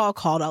 We've all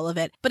called all of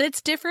it. But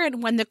it's different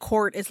when the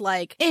court is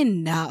like,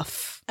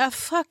 enough. A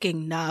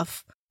fucking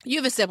enough. You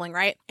have a sibling,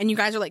 right? And you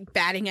guys are like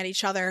batting at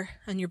each other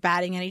and you're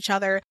batting at each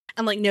other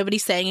and like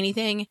nobody's saying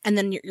anything. And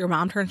then your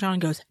mom turns around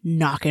and goes,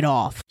 knock it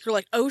off. You're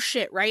like, oh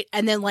shit, right?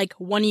 And then like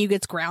one of you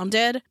gets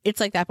grounded. It's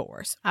like that, but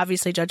worse.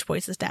 Obviously, Judge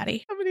Boyce's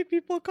daddy. How many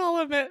people call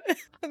him it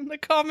in the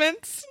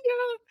comments?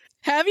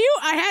 Yeah. Have you?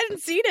 I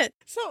hadn't seen it.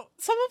 So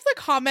some of the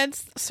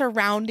comments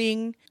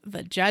surrounding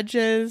the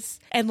judges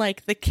and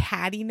like the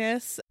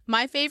cattiness.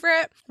 My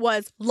favorite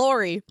was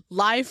Lori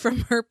live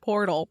from her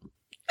portal.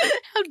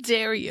 How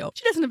dare you?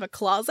 She doesn't have a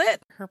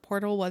closet. Her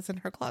portal was in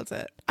her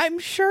closet. I'm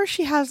sure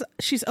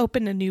she's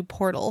opened a new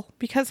portal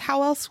because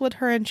how else would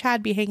her and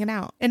Chad be hanging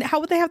out? And how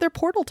would they have their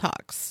portal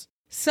talks?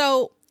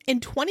 So in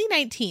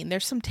 2019,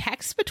 there's some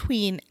text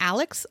between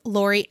Alex,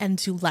 Lori, and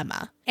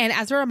Zulema. And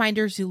as a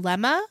reminder,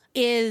 Zulema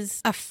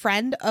is a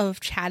friend of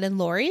Chad and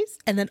Lori's.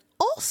 And then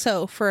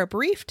also for a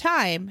brief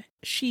time,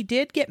 she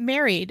did get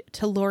married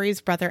to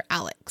Lori's brother,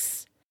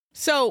 Alex.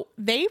 So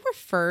they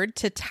referred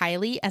to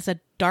Tylee as a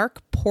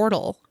dark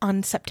portal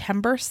on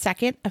September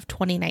 2nd of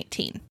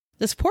 2019.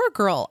 This poor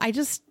girl, I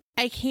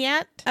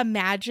can't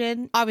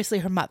imagine, obviously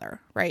her mother,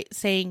 right,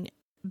 saying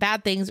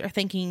bad things or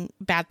thinking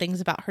bad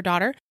things about her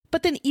daughter.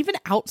 But then even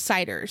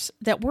outsiders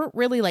that weren't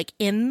really like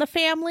in the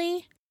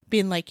family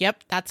being like,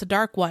 yep, that's a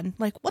dark one.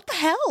 Like, what the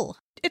hell?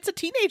 It's a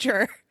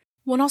teenager.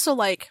 Well, and also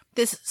like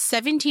this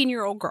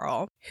 17-year-old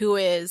girl who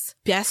is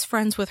best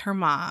friends with her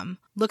mom,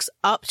 looks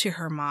up to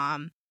her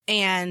mom,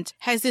 and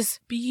has this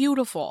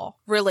beautiful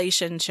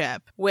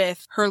relationship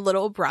with her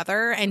little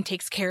brother and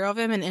takes care of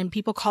him and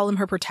people call him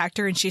her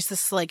protector and she's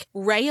this like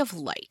ray of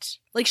light.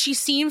 Like she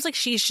seems like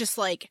she's just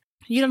like,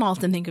 you don't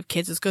often think of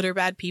kids as good or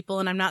bad people,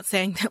 and I'm not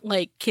saying that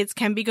like kids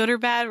can be good or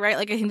bad, right?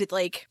 Like I think that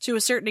like to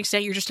a certain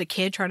extent you're just a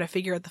kid trying to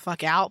figure it the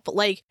fuck out, but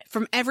like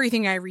from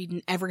everything I read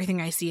and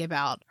everything I see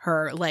about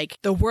her, like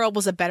the world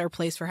was a better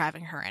place for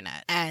having her in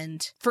it.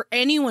 And for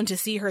anyone to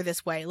see her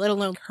this way, let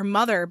alone her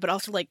mother, but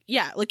also like,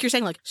 yeah, like you're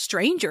saying, like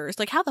strangers,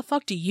 like how the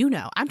fuck do you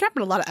know? I'm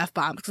dropping a lot of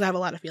F-bombs because I have a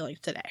lot of feelings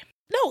today.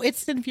 No,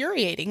 it's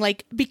infuriating.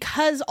 Like,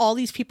 because all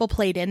these people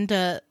played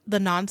into the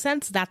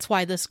nonsense, that's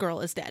why this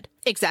girl is dead.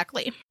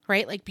 Exactly.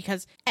 Right? Like,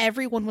 because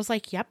everyone was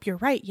like, yep, you're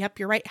right. Yep,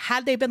 you're right.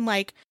 Had they been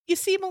like, you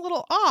seem a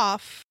little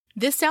off.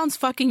 This sounds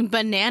fucking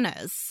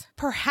bananas.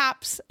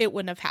 Perhaps it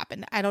wouldn't have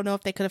happened. I don't know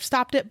if they could have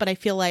stopped it, but I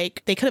feel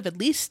like they could have at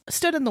least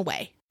stood in the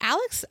way.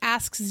 Alex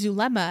asks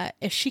Zulema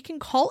if she can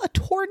call a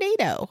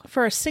tornado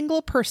for a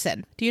single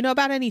person. Do you know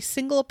about any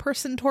single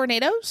person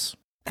tornadoes?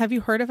 Have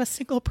you heard of a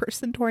single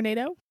person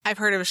tornado? I've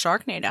heard of a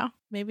Sharknado.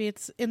 Maybe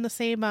it's in the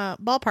same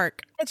ballpark.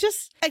 It's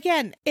just,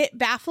 again, it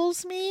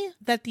baffles me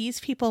that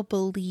these people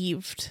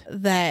believed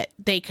that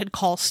they could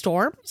call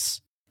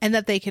storms and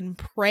that they can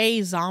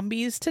pray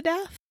zombies to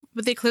death.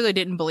 But they clearly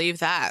didn't believe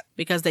that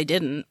because they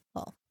didn't.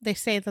 Well, they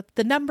say that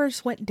the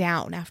numbers went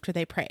down after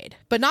they prayed,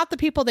 but not the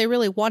people they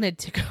really wanted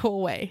to go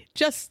away.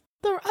 Just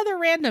the other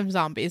random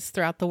zombies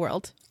throughout the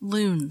world.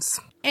 Loons.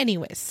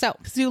 Anyways, so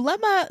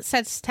Zulema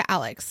says to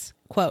Alex,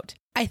 quote,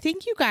 I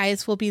think you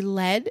guys will be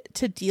led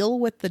to deal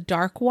with the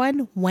dark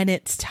one when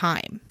it's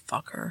time.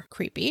 Fuck her.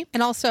 Creepy.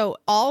 And also,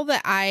 all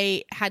that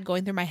I had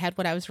going through my head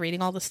when I was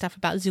reading all the stuff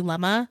about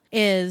Zulema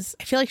is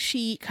I feel like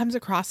she comes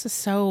across as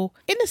so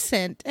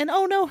innocent. And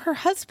oh no, her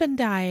husband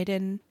died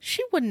and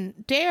she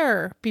wouldn't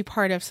dare be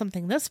part of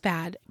something this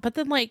bad. But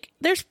then like,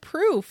 there's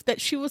proof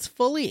that she was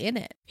fully in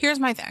it. Here's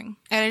my thing.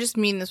 And I just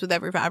mean this with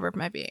every fiber of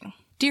my being.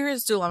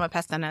 Dearest Zulema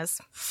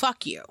Pestañez,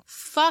 fuck you.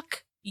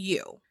 Fuck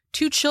you.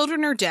 2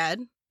 children are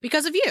dead.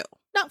 Because of you.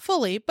 Not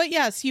fully, but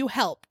yes, you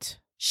helped.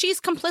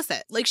 She's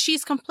complicit. Like,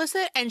 she's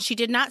complicit and she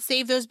did not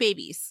save those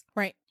babies.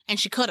 Right. And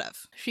she could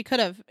have. She could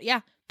have,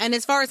 yeah. And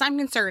as far as I'm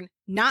concerned,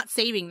 not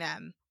saving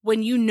them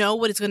when you know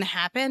what is going to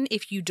happen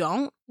if you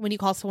don't. When you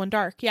call someone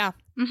dark, yeah.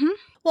 Mm-hmm.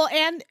 Well,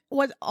 and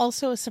what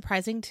also is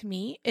surprising to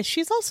me is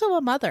she's also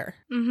a mother.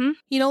 Mm-hmm.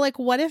 You know, like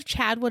what if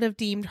Chad would have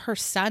deemed her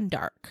son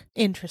dark?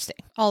 Interesting.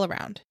 All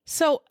around.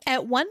 So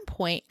at one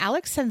point,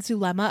 Alex sends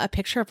Zulema a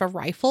picture of a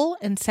rifle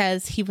and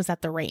says he was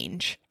at the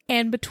range.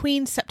 And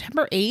between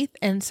September 8th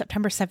and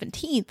September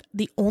 17th,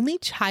 the only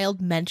child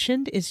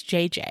mentioned is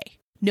JJ.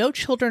 No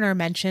children are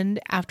mentioned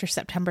after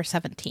September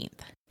 17th.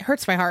 It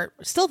hurts my heart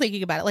still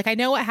thinking about it. Like, I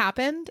know what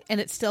happened, and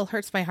it still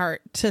hurts my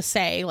heart to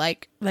say,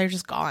 like, they're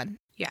just gone.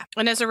 Yeah.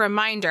 And as a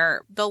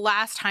reminder, the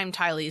last time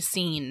Tylee is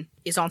seen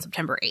is on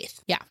September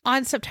 8th. Yeah.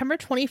 On September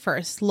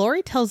 21st,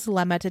 Lori tells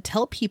Zulema to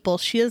tell people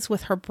she is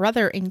with her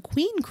brother in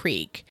Queen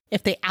Creek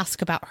if they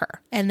ask about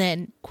her. And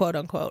then, quote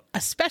unquote,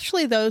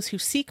 especially those who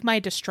seek my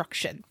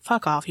destruction.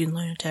 Fuck off, you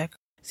lunatic.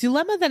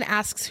 Zulema then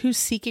asks who's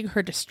seeking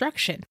her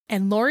destruction,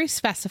 and Lori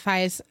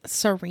specifies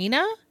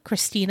Serena,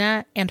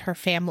 Christina, and her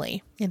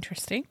family.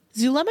 Interesting.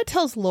 Zulema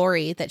tells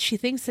Lori that she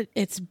thinks that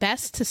it's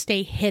best to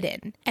stay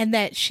hidden, and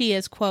that she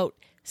is, quote,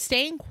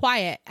 staying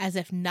quiet as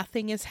if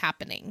nothing is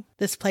happening.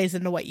 This plays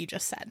into what you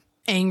just said.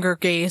 Anger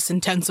gaze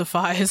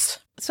intensifies.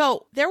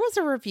 So there was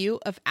a review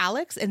of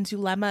Alex and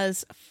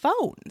Zulema's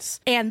phones,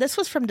 and this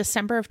was from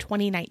December of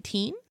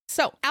 2019.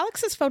 So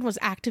Alex's phone was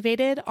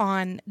activated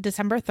on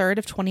December 3rd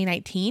of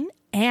 2019,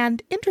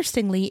 and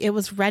interestingly, it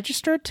was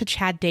registered to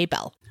Chad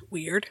Daybell.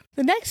 Weird.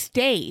 The next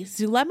day,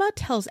 Zulema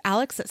tells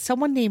Alex that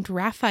someone named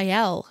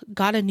Raphael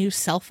got a new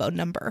cell phone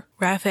number.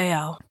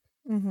 Raphael.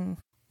 Mm-hmm.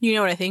 You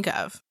know what I think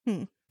of?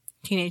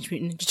 Teenage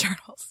Mutant Ninja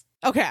Turtles.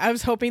 Okay, I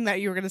was hoping that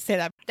you were going to say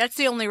that. That's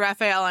the only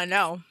Raphael I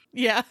know.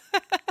 Yeah,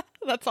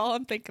 that's all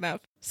I'm thinking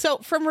of. So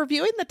from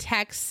reviewing the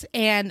texts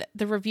and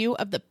the review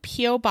of the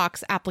P.O.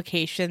 Box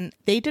application,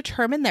 they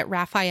determined that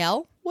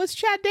Raphael was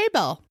Chad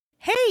Daybell.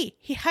 Hey,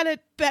 he had a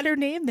better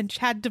name than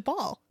Chad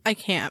Duvall. I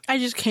can't. I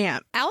just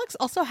can't. Alex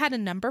also had a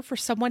number for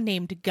someone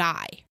named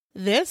Guy.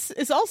 This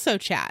is also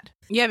Chad.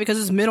 Yeah, because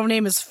his middle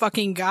name is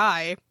fucking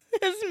Guy.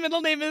 His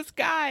middle name is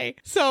Guy.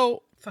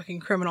 So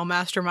fucking criminal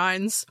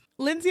masterminds.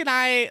 Lindsay and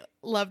I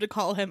love to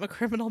call him a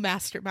criminal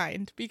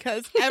mastermind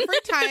because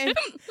every time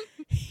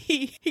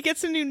he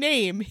gets a new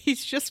name,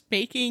 he's just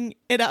making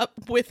it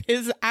up with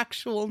his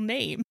actual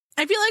name.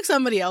 I feel like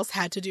somebody else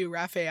had to do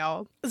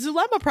Raphael.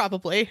 Zulema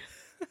probably.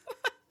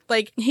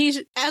 Like, he's,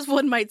 as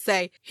one might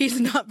say, he's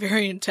not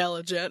very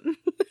intelligent.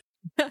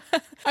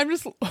 I'm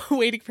just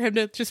waiting for him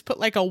to just put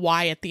like a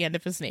Y at the end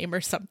of his name or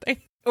something.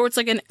 Or it's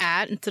like an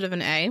at instead of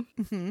an A.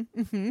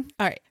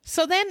 All right.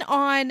 So then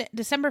on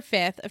December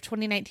 5th of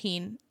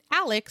 2019,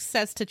 Alex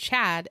says to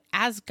Chad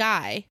as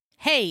Guy,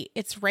 hey,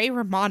 it's Ray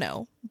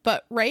Romano,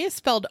 but Ray is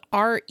spelled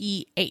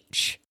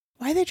R-E-H.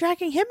 Why are they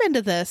dragging him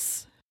into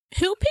this?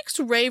 Who picks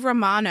Ray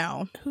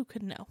Romano? Who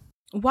could know?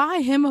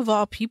 Why him of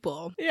all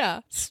people?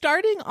 Yeah.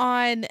 Starting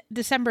on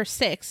December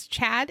 6th,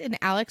 Chad and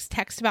Alex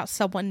text about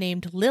someone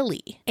named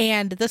Lily,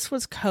 and this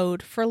was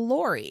code for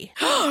Lori.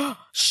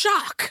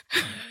 Shock!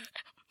 I'm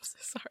so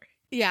sorry.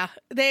 Yeah,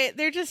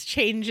 they're just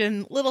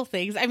changing little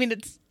things. I mean,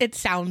 it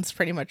sounds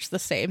pretty much the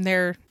same.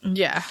 They're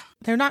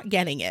not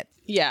getting it.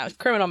 Yeah,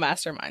 criminal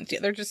masterminds. Yeah,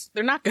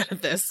 they're not good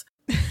at this.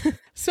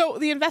 So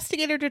the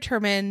investigator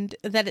determined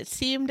that it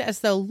seemed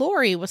as though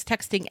Lori was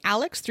texting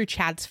Alex through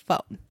Chad's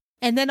phone.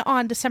 And then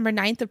on December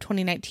 9th of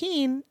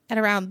 2019, at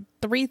around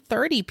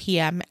 3:30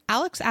 p.m.,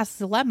 Alex asked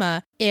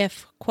Zulema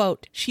if,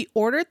 quote, she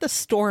ordered the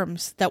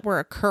storms that were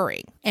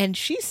occurring. And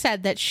she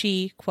said that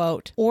she,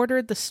 quote,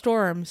 ordered the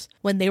storms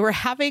when they were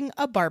having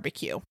a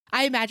barbecue.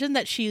 I imagine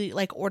that she,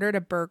 like, ordered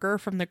a burger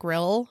from the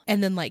grill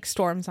and then, like,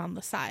 storms on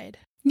the side.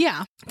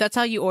 Yeah, that's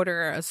how you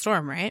order a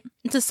storm, right?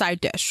 It's a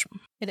side dish.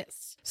 It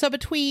is. So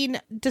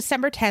between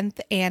December 10th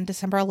and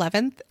December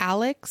 11th,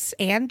 Alex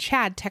and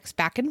Chad text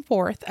back and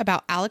forth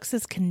about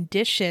Alex's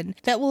condition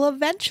that will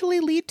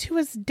eventually lead to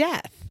his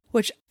death,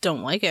 which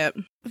don't like it.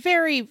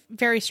 Very,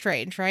 very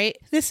strange, right?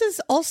 This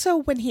is also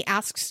when he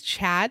asks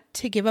Chad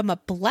to give him a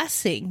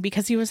blessing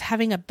because he was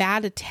having a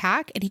bad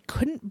attack and he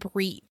couldn't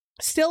breathe.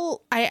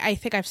 Still, I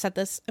think I've said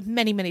this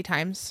many, many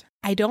times.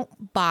 I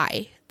don't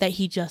buy that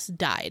he just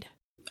died.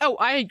 Oh,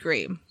 I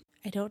agree.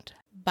 I don't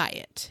buy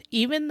it.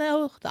 Even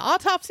though the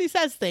autopsy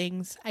says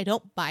things, I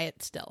don't buy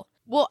it still.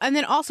 Well, and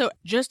then also,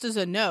 just as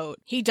a note,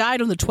 he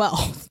died on the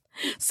 12th.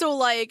 So,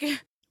 like,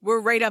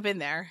 we're right up in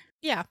there.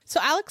 Yeah.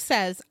 So Alex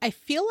says, I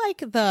feel like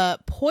the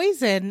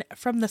poison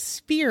from the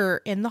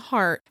spear in the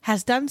heart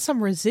has done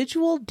some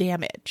residual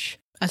damage.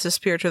 As a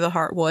spear to the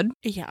heart would.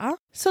 Yeah.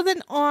 So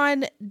then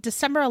on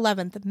December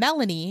 11th,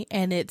 Melanie,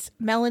 and it's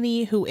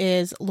Melanie who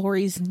is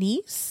Lori's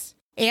niece,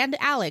 and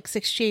Alex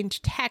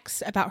exchange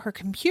texts about her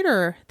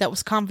computer that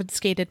was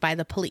confiscated by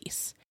the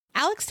police.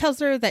 Alex tells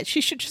her that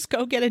she should just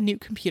go get a new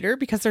computer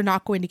because they're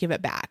not going to give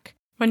it back.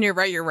 When you're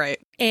right, you're right.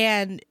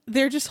 And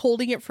they're just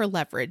holding it for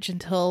leverage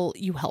until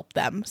you help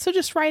them. So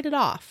just write it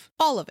off.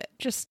 All of it.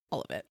 Just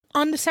all of it.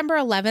 On December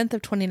 11th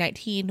of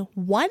 2019,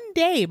 one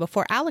day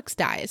before Alex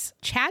dies,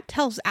 Chad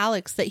tells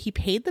Alex that he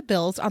paid the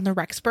bills on the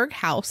Rexburg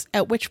house,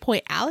 at which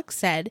point Alex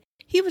said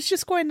he was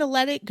just going to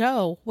let it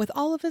go with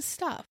all of his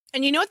stuff.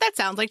 And you know what that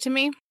sounds like to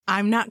me?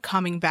 I'm not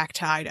coming back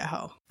to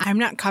Idaho. I'm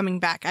not coming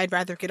back. I'd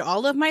rather get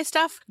all of my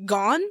stuff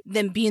gone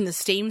than be in the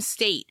same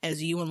state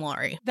as you and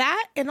Lori.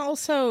 That, and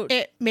also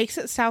it makes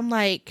it sound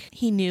like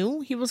he knew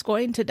he was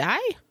going to die.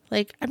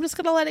 Like, I'm just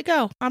going to let it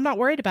go. I'm not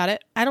worried about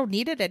it. I don't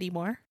need it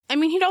anymore. I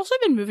mean, he'd also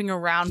been moving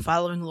around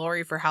following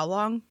Lori for how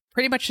long?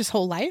 Pretty much his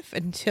whole life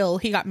until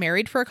he got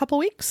married for a couple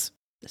weeks.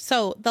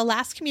 So the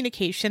last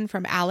communication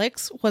from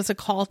Alex was a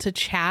call to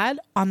Chad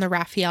on the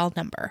Raphael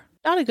number.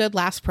 Not a good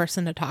last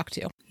person to talk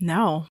to.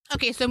 No.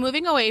 Okay, so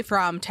moving away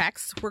from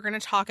texts, we're going to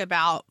talk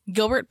about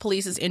Gilbert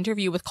Police's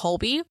interview with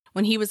Colby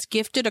when he was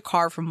gifted a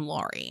car from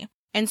Lori.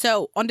 And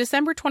so on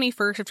December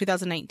 21st of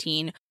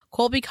 2019,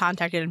 Colby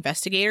contacted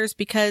investigators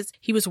because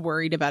he was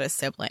worried about his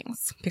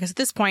siblings, because at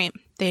this point,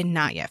 they had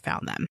not yet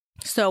found them.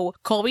 So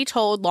Colby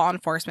told law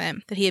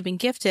enforcement that he had been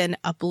gifted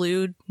a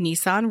blue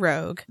Nissan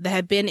Rogue that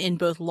had been in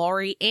both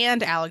Lori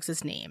and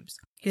Alex's names.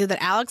 He said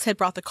that Alex had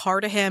brought the car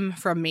to him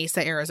from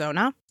Mesa,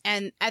 Arizona.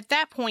 And at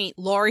that point,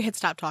 Lori had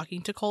stopped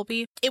talking to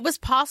Colby. It was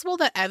possible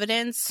that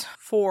evidence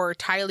for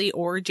Tylee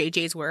or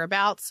JJ's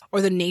whereabouts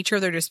or the nature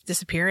of their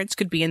disappearance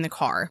could be in the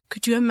car.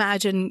 Could you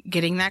imagine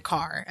getting that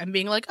car and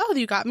being like, oh,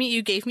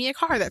 you gave me a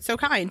car. That's so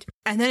kind.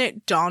 And then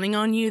it dawning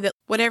on you that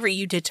whatever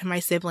you did to my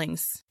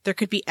siblings, there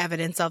could be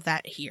evidence of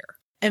that here.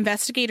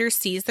 Investigators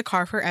seized the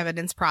car for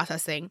evidence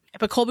processing,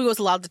 but Colby was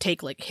allowed to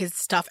take his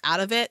stuff out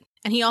of it.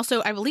 And he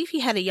also, I believe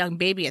he had a young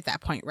baby at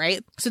that point,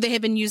 right? So they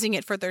had been using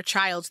it for their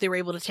child, so they were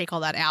able to take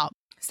all that out.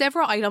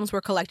 Several items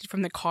were collected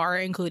from the car,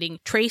 including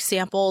trace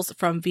samples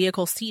from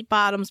vehicle seat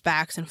bottoms,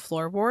 backs, and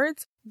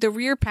floorboards. The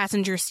rear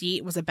passenger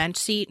seat was a bench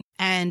seat,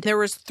 and there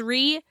was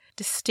 3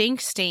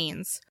 distinct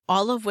stains,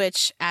 all of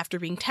which, after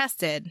being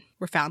tested,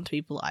 were found to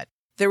be blood.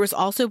 There was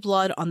also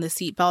blood on the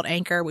seatbelt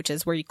anchor, which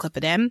is where you clip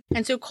it in.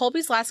 And so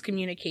Colby's last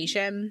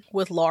communication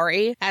with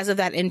Lori, as of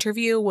that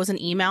interview, was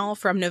an email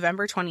from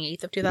November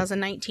 28th of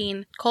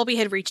 2019. Colby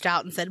had reached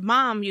out and said,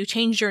 Mom, you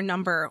changed your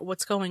number.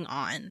 What's going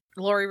on?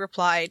 Lori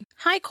replied,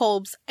 Hi,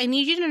 Colbs. I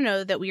need you to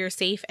know that we are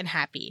safe and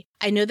happy.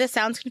 I know this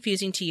sounds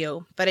confusing to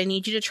you, but I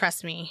need you to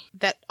trust me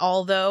that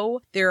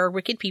although there are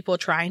wicked people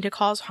trying to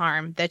cause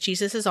harm, that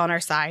Jesus is on our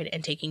side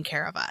and taking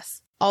care of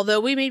us.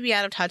 Although we may be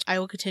out of touch, I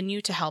will continue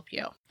to help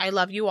you. I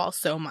love you all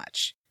so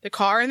much. The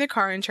car and the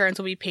car insurance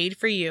will be paid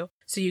for you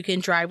so you can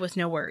drive with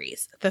no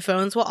worries. The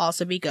phones will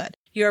also be good.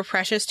 You are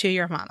precious to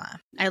your mama.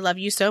 I love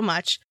you so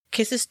much.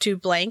 Kisses to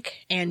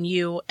Blank and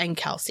you and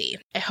Kelsey.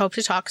 I hope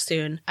to talk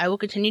soon. I will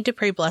continue to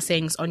pray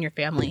blessings on your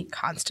family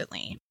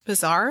constantly.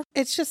 Bizarre?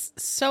 It's just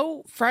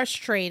so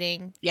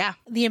frustrating. Yeah.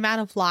 The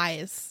amount of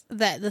lies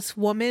that this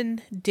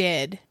woman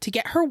did to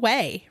get her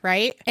way,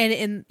 right?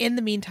 And in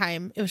the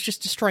meantime, it was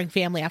just destroying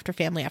family after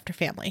family after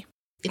family.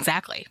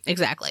 Exactly.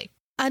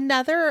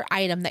 Another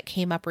item that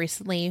came up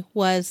recently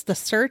was the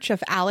search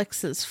of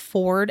Alex's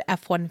Ford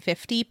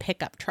F-150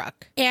 pickup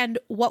truck and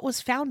what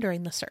was found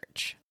during the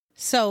search.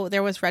 So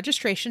there was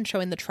registration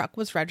showing the truck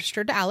was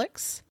registered to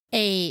Alex,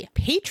 a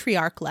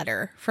patriarch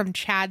letter from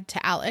Chad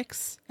to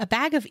Alex, a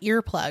bag of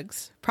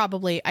earplugs,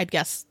 probably, I'd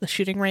guess, the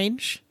shooting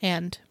range,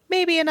 and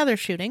maybe another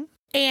shooting,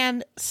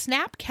 and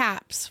snap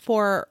caps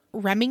for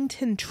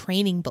Remington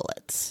training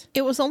bullets.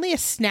 It was only a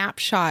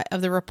snapshot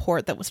of the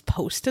report that was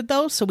posted,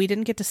 though, so we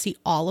didn't get to see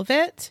all of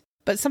it.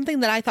 But something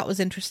that I thought was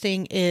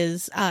interesting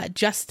is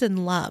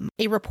Justin Lum,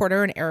 a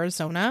reporter in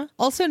Arizona,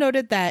 also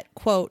noted that,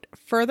 quote,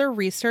 further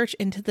research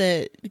into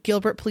the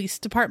Gilbert Police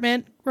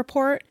Department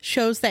report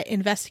shows that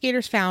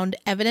investigators found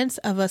evidence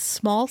of a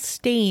small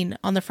stain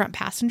on the front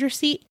passenger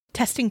seat,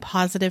 testing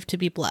positive to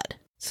be blood.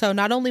 So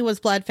not only was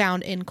blood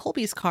found in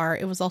Colby's car,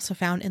 it was also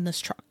found in this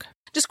truck.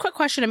 Just quick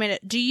question, Amanda.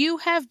 Do you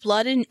have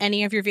blood in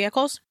any of your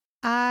vehicles?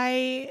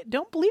 I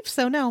don't believe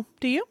so, no.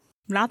 Do you?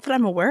 Not that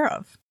I'm aware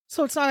of.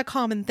 So it's not a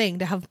common thing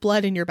to have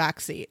blood in your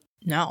backseat.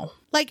 No.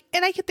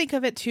 And I could think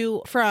of it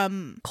too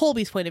from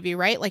Colby's point of view,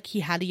 right?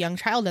 He had a young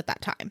child at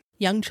that time.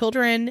 Young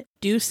children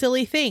do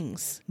silly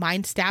things.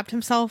 Mine stabbed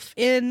himself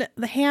in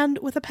the hand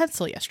with a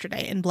pencil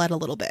yesterday and bled a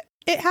little bit.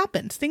 It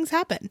happens. Things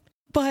happen.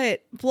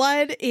 But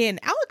blood in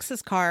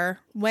Alex's car,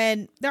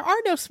 when there are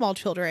no small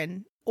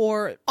children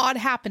or odd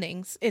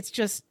happenings,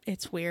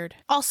 it's weird.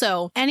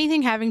 Also,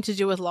 anything having to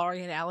do with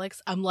Lori and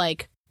Alex, I'm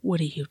like, what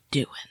are you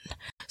doing?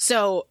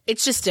 So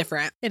it's just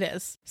different. It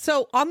is.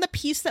 So on the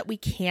piece that we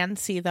can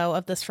see, though,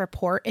 of this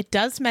report, it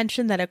does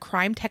mention that a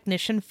crime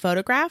technician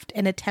photographed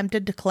and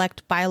attempted to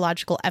collect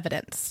biological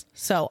evidence.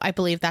 So I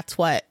believe that's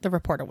what the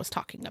reporter was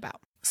talking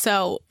about.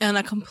 So on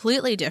a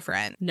completely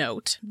different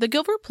note, the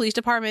Gilbert Police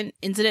Department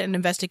Incident and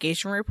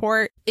Investigation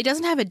Report, it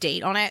doesn't have a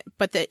date on it,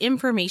 but the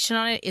information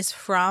on it is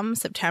from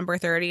September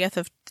 30th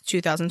of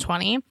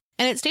 2020.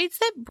 And it states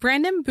that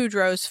Brandon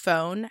Boudreaux's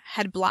phone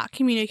had blocked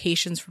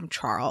communications from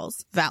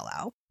Charles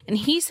Vallow. And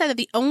he said that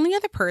the only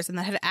other person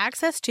that had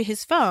access to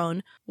his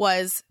phone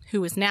was,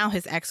 who is now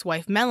his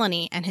ex-wife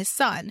Melanie, and his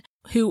son,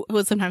 who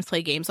would sometimes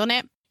play games on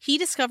it. He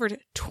discovered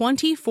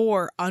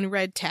 24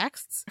 unread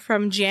texts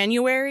from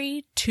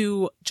January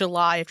to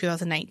July of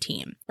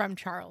 2019. From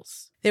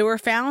Charles. They were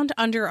found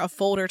under a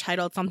folder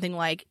titled something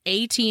like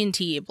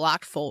AT&T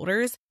blocked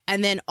folders,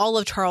 and then all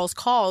of Charles'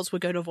 calls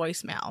would go to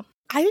voicemail.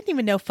 I didn't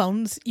even know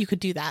phones, you could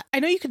do that.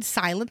 I know you could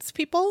silence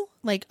people.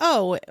 Like,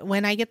 oh,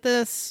 when I get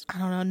this, I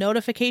don't know,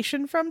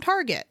 notification from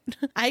Target,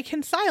 I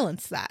can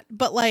silence that.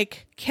 But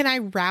like, can I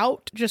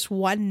route just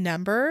one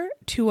number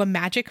to a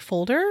magic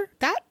folder?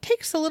 That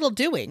takes a little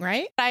doing,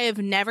 right? I have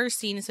never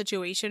seen a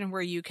situation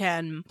where you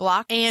can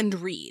block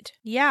and read.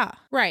 Yeah,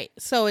 right.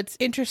 So it's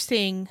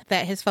interesting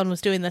that his phone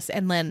was doing this,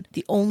 and then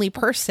the only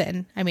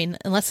person, I mean,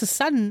 unless his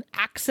son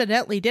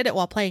accidentally did it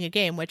while playing a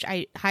game, which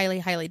I highly,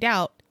 highly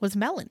doubt, was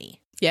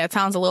Melanie. Yeah, it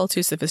sounds a little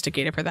too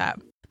sophisticated for that.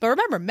 But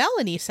remember,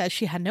 Melanie says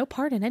she had no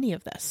part in any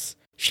of this.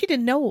 She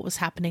didn't know what was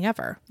happening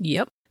ever.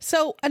 Yep.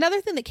 So another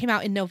thing that came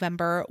out in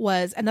November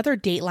was another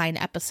Dateline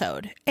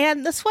episode.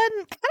 And this one,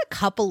 I had a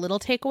couple little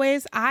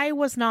takeaways. I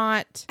was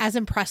not as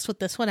impressed with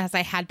this one as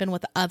I had been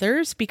with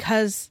others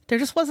because there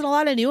just wasn't a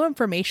lot of new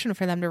information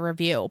for them to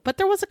review. But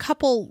there was a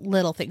couple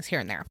little things here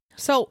and there.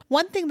 So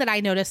one thing that I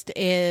noticed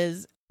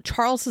is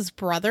Charles's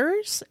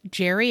brothers,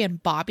 Jerry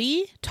and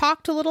Bobby,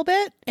 talked a little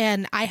bit,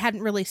 and I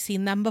hadn't really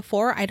seen them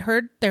before. I'd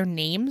heard their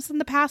names in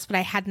the past, but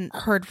I hadn't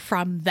heard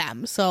from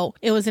them. So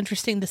it was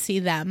interesting to see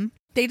them.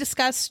 They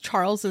discussed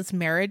Charles's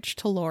marriage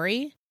to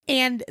Lori,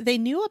 and they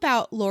knew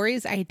about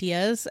Lori's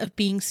ideas of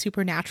being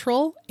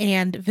supernatural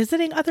and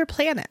visiting other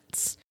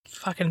planets.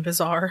 Fucking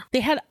bizarre.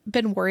 They had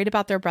been worried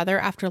about their brother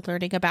after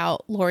learning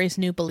about Lori's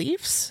new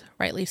beliefs,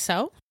 rightly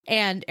so.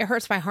 And it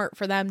hurts my heart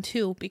for them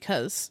too,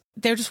 because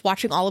they're just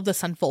watching all of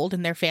this unfold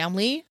in their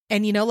family.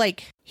 And, you know,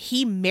 like,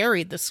 he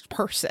married this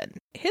person.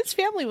 His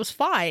family was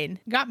fine,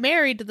 got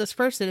married to this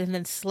person, and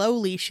then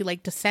slowly she,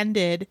 like,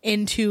 descended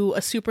into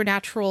a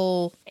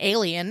supernatural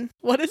alien.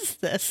 What is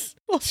this?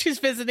 Well, she's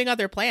visiting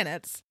other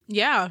planets.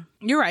 Yeah,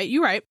 you're right.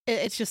 You're right.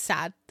 It's just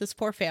sad, this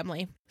poor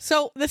family.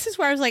 So this is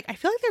where I was like, I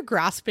feel like they're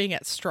grasping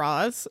at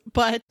straws,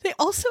 but they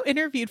also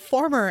interviewed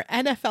former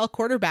NFL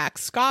quarterback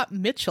Scott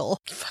Mitchell.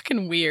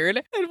 Fucking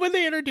weird. And when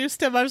they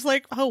introduced him, I was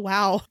like, oh,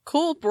 wow.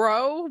 Cool,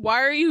 bro.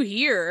 Why are you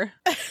here?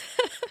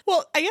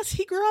 Well, I guess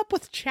he grew up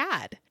with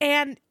Chad.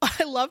 And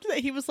I loved that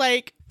he was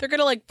like, they're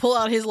gonna like pull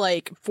out his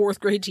like 4th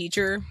grade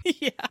teacher.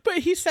 Yeah. But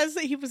he says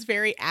that he was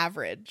very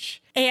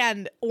average.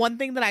 And one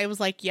thing that I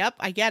was like, yep,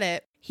 I get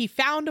it. He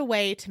found a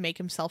way to make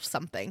himself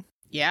something.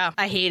 Yeah,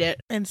 I hate it.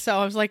 And so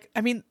I was like,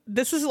 I mean,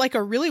 this is like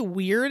a really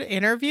weird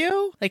interview,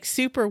 like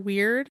super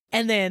weird.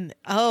 And then,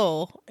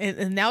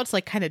 and now it's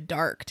like kind of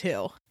dark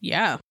too.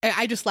 Yeah.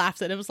 I just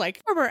laughed at it. It was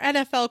like, former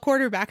NFL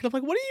quarterback. And I'm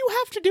like, what do you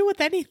have to do with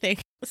anything?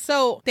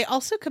 So they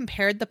also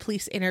compared the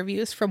police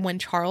interviews from when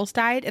Charles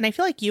died. And I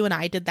feel like you and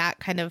I did that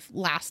kind of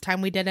last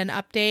time we did an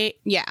update.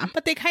 Yeah.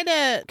 But they kind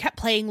of kept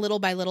playing little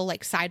by little,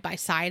 like side by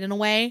side in a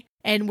way.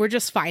 And we're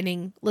just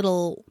finding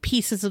little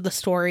pieces of the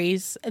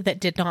stories that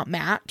did not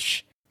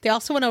match. They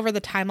also went over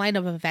the timeline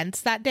of events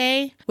that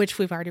day, which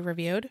we've already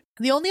reviewed.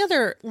 The only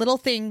other little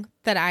thing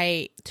that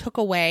I took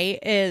away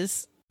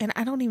is, and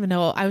I don't even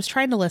know, I was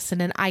trying to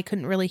listen and I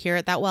couldn't really hear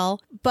it that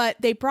well, but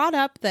they brought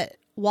up that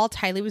while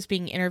Tylee was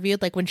being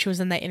interviewed, like when she was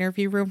in the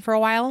interview room for a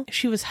while,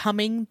 she was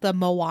humming the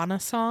Moana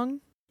song.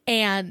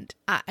 And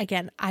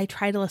again, I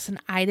tried to listen.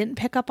 I didn't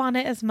pick up on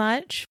it as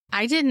much.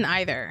 I didn't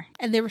either.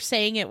 And they were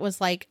saying it was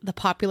like the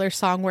popular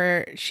song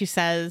where she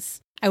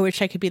says, I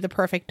wish I could be the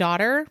perfect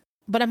daughter.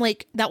 But I'm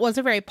like, that was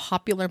a very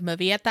popular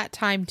movie at that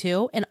time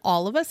too. And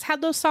all of us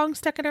had those songs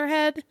stuck in our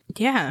head.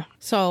 Yeah.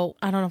 So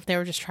I don't know if they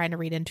were just trying to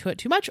read into it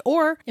too much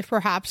or if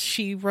perhaps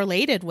she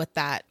related with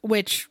that,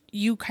 which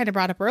you kind of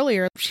brought up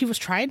earlier. She was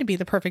trying to be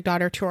the perfect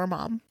daughter to her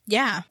mom.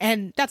 Yeah.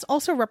 And that's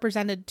also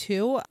represented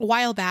too. A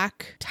while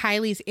back,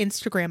 Tylee's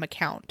Instagram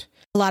account,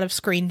 a lot of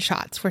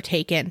screenshots were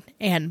taken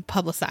and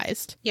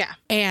publicized. Yeah.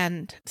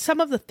 And some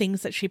of the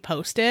things that she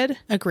posted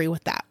agree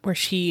with that, where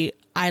she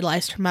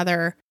idolized her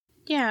mother.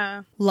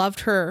 Yeah.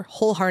 Loved her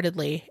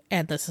wholeheartedly,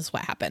 and this is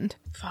what happened.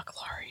 Fuck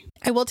Lori.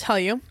 I will tell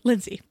you,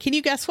 Lindsay, can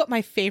you guess what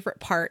my favorite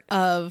part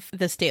of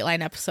this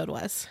Dateline episode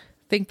was?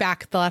 Think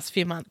back the last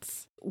few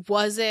months.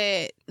 Was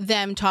it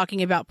them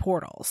talking about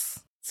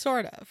portals?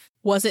 Sort of.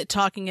 Was it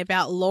talking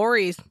about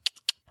Lori's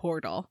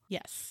portal?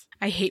 Yes.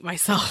 I hate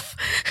myself.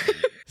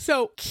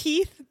 So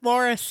Keith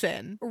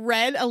Morrison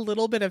read a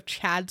little bit of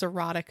Chad's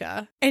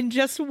erotica, and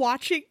just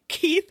watching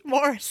Keith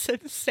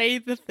Morrison say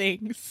the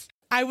things,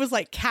 I was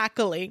like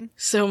cackling.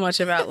 So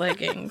much about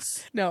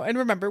leggings. No, and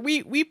remember,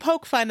 we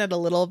poke fun at a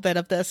little bit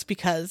of this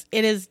because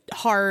it is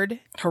hard.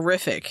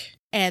 Horrific.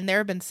 And there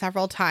have been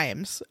several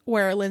times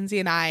where Lindsay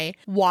and I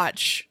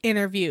watch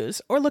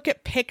interviews or look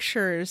at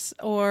pictures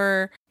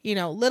or, you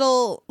know,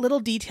 little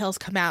details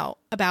come out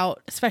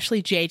about,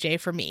 especially JJ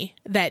for me,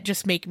 that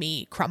just make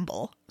me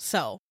crumble.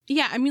 So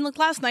yeah, I mean, like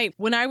last night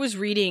when I was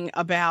reading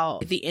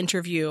about the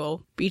interview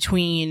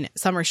between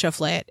Summer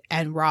Shuflett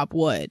and Rob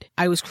Wood,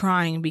 I was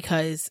crying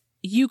because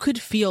you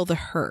could feel the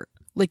hurt.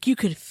 Like, you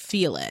could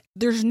feel it.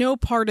 There's no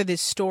part of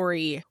this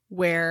story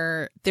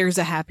where there's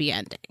a happy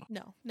ending.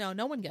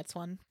 No one gets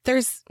one.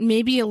 There's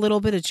maybe a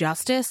little bit of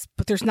justice,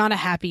 but there's not a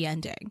happy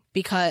ending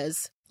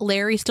because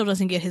Larry still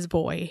doesn't get his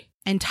boy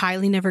and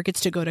Tylee never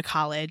gets to go to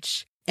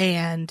college.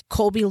 and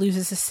Colby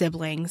loses his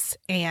siblings,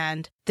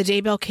 and the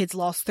Daybell kids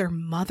lost their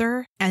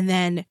mother, and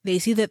then they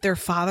see that their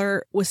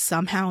father was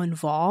somehow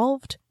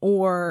involved,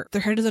 or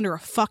their head is under a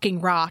fucking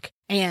rock,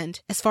 and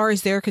as far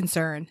as they're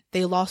concerned,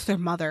 they lost their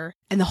mother,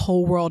 and the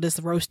whole world is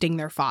roasting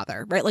their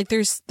father, right? Like,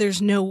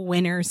 there's no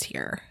winners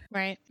here.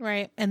 Right,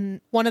 right.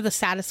 And one of the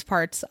saddest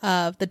parts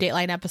of the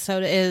Dateline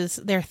episode is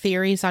their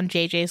theories on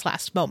JJ's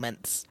last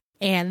moments.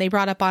 And they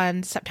brought up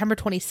on September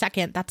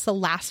 22nd, that's the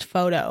last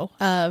photo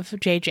of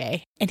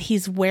JJ. And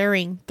he's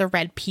wearing the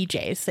red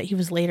PJs that he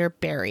was later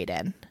buried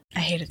in. I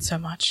hate it so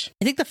much.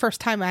 I think the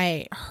first time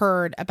I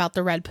heard about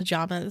the red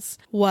pajamas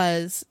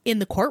was in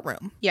the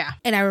courtroom. Yeah.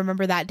 And I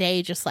remember that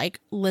day just like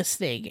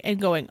listening and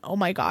going, oh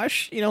my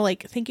gosh, you know,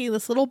 like thinking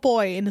this little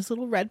boy in his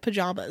little red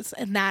pajamas.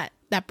 And that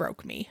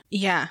broke me.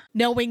 Yeah.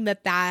 Knowing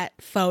that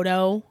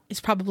photo is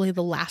probably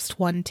the last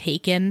one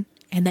taken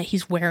and that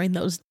he's wearing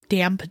those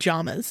damn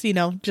pajamas, you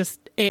know,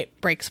 just it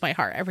breaks my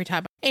heart every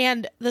time.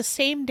 And the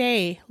same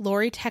day,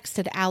 Lori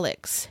texted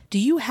Alex, do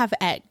you have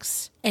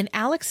eggs? And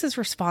Alex's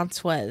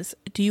response was,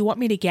 do you want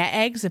me to get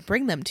eggs and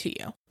bring them to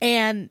you?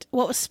 And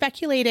what was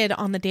speculated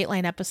on the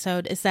Dateline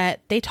episode is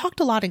that they talked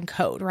a lot in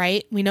code,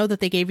 right? We know that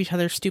they gave each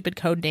other stupid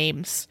code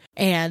names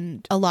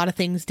and a lot of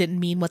things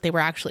didn't mean what they were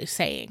actually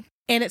saying.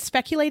 And it's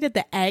speculated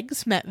that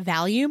eggs meant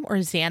Valium or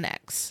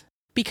Xanax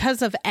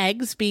because of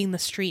eggs being the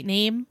street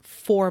name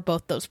for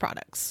both those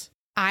products.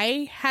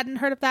 I hadn't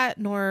heard of that,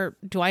 nor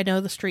do I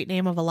know the street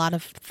name of a lot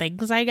of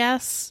things, I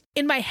guess.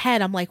 In my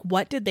head, I'm like,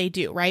 what did they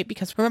do, right?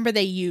 Because remember,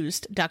 they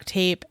used duct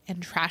tape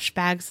and trash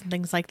bags and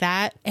things like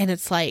that. And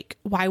it's like,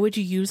 why would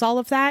you use all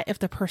of that if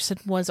the person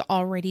was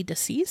already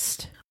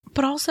deceased?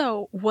 But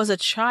also was a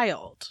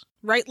child,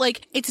 right?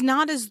 Like, it's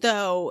not as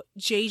though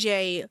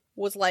JJ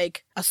was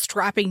like a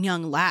strapping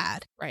young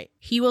lad. Right.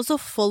 He was a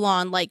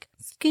full-on, like,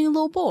 skinny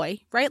little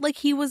boy, right? Like,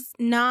 he was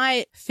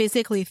not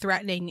physically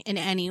threatening in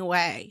any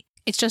way.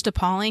 It's just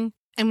appalling.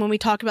 And when we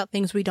talk about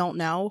things we don't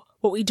know,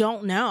 what we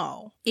don't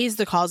know is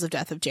the cause of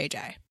death of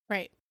JJ.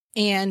 Right.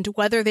 And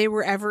whether they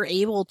were ever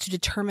able to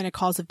determine a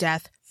cause of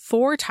death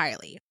for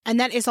Tylee. And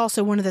that is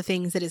also one of the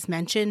things that is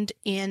mentioned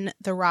in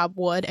the Rob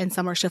Wood and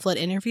Summer Shiflett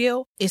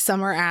interview, is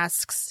Summer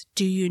asks,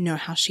 do you know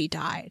how she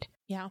died?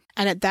 Yeah.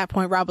 And at that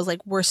point, Rob was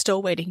like, we're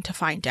still waiting to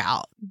find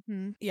out.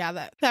 Mm-hmm.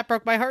 Yeah, that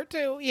broke my heart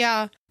too.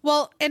 Yeah.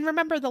 Well, and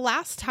remember the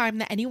last time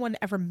that anyone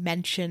ever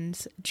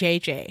mentions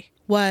JJ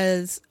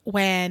was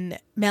when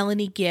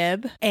Melanie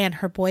Gibb and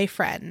her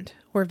boyfriend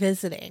were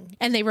visiting.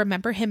 And they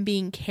remember him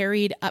being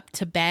carried up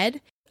to bed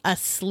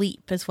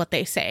asleep is what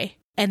they say.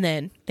 And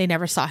then they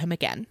never saw him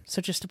again. So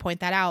just to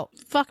point that out.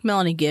 Fuck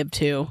Melanie Gibb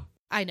too.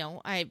 I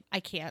know. I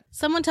can't.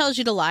 Someone tells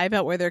you to lie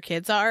about where their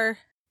kids are,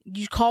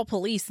 you call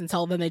police and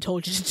tell them they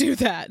told you to do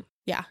that.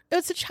 Yeah.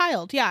 It's a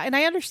child. Yeah. And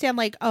I understand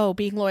like, oh,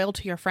 being loyal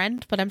to your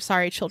friend, but I'm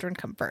sorry, children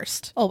come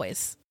first.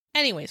 Always.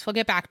 Anyways, we'll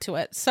get back to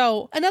it.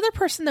 So another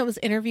person that was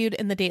interviewed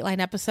in the Dateline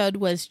episode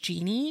was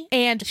Jeannie,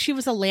 and she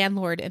was a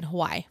landlord in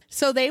Hawaii.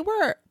 So they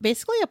were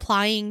basically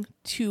applying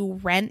to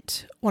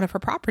rent one of her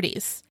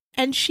properties.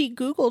 And she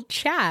Googled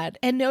Chad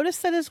and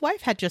noticed that his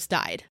wife had just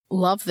died.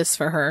 Love this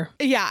for her.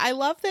 Yeah, I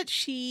love that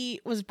she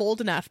was bold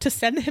enough to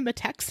send him a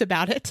text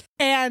about it.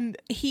 And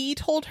he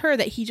told her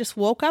that he just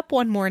woke up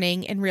one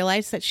morning and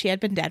realized that she had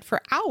been dead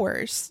for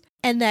hours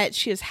and that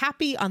she is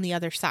happy on the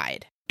other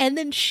side. And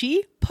then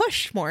she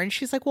pushed more and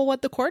she's like, well,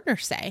 what'd the coroner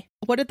say?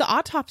 What did the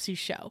autopsy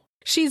show?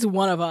 She's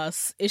one of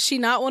us. Is she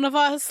not one of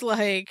us?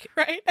 Like,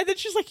 right? And then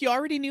she's like, you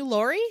already knew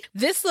Lori?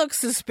 This looks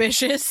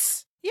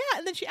suspicious. Yeah,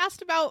 and then she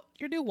asked about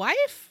your new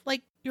wife.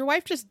 Like, your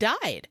wife just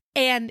died.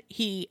 And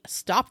he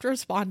stopped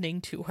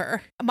responding to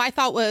her. My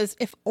thought was,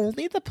 if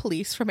only the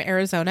police from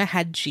Arizona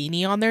had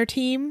Jeannie on their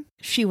team,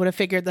 she would have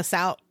figured this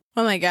out.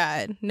 Oh my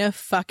God. No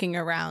fucking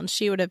around.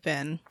 She would have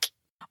been.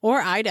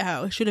 Or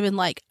Idaho. She would have been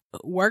like,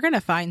 we're going to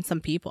find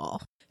some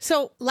people.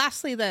 So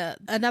lastly,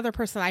 another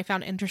person I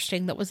found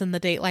interesting that was in the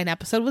Dateline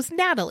episode was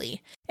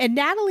Natalie. And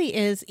Natalie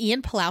is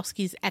Ian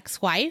Pulowski's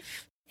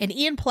ex-wife. And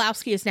Ian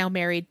Pulowski is now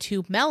married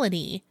to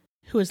Melanie,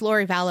 who is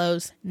Lori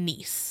Vallow's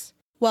niece.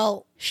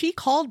 Well, she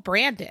called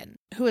Brandon,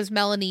 who is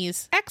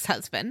Melanie's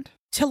ex-husband,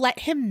 to let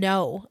him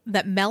know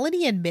that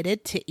Melanie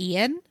admitted to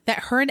Ian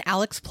that her and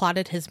Alex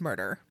plotted his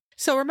murder.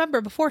 So remember,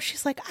 before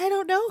she's like, I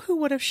don't know who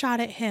would have shot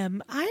at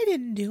him. I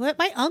didn't do it.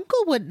 My uncle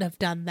wouldn't have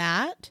done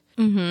that.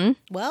 Mm-hmm.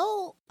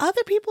 Well,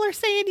 other people are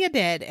saying you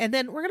did. And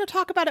then we're going to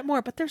talk about it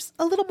more, but there's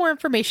a little more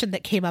information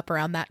that came up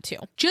around that too.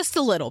 Just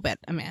a little bit,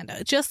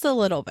 Amanda. Just a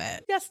little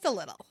bit. Just a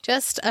little.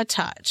 Just a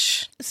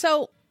touch.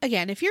 So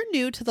again, if you're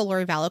new to the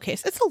Lori Vallow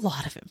case, it's a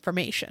lot of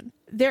information.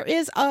 There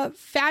is a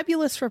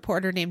fabulous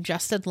reporter named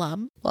Justin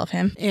Lum. Love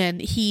him. And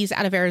he's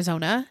out of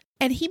Arizona.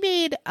 And he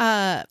made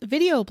a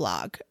video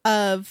blog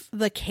of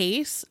the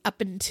case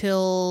up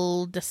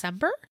until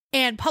December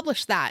and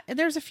published that. And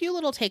there's a few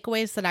little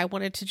takeaways that I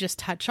wanted to just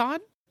touch on.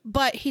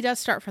 But he does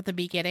start from the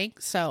beginning.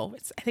 So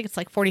I think it's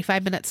like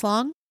 45 minutes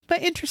long.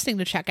 But interesting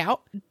to check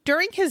out.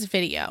 During his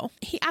video,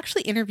 he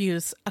actually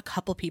interviews a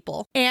couple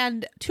people,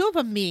 and two of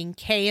them being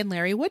Kay and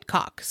Larry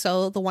Woodcock.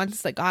 So the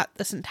ones that got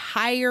this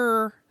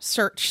entire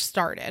search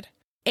started.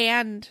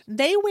 And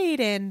they weighed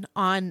in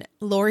on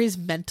Lori's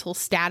mental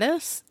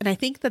status. And I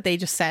think that they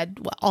just said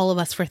what all of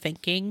us were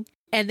thinking.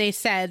 And they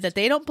said that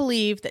they don't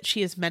believe that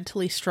she is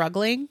mentally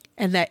struggling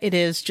and that it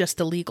is just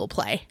a legal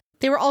play.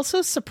 They were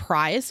also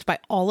surprised by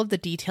all of the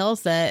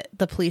details that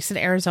the police in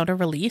Arizona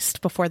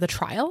released before the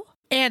trial.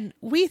 And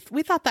we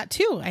thought that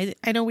too.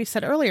 I know we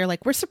said earlier,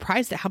 like, we're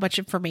surprised at how much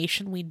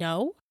information we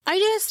know.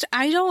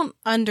 I don't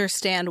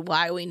understand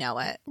why we know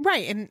it.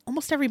 Right. And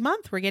almost every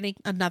month we're getting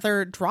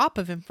another drop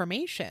of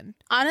information.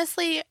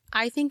 Honestly,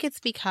 I think it's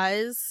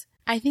because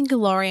I think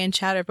Lori and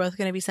Chad are both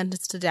going to be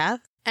sentenced to death.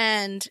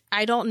 And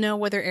I don't know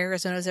whether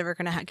Arizona's ever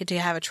going to get to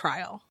have a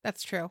trial.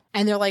 That's true.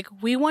 And they're like,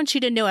 we want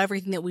you to know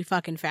everything that we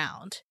fucking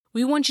found.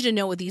 We want you to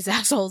know what these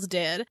assholes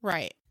did.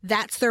 Right.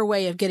 That's their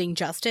way of getting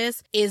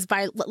justice, is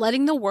by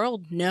letting the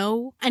world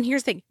know. And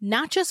here's the thing,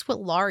 not just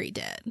what Laurie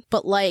did,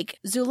 but like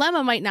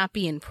Zulema might not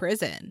be in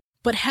prison,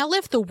 but hell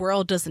if the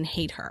world doesn't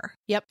hate her.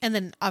 Yep. And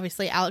then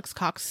obviously Alex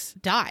Cox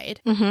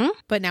died,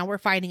 but now we're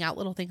finding out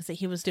little things that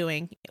he was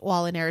doing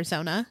while in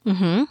Arizona.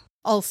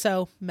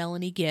 Also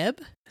Melanie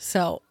Gibb.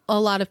 So a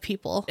lot of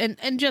people.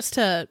 And just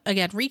to,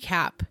 again,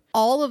 recap,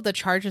 all of the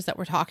charges that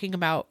we're talking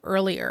about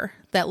earlier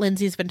that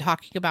Lindsay's been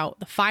talking about,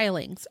 the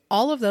filings,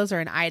 all of those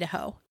are in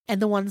Idaho.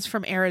 And the ones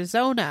from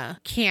Arizona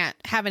can't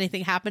have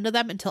anything happen to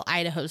them until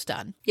Idaho's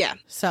done. Yeah.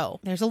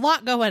 So there's a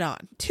lot going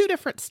on. 2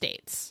 different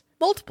states,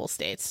 multiple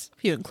states,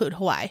 if you include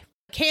Hawaii.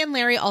 Kay and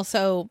Larry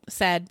also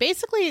said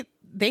basically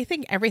they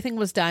think everything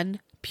was done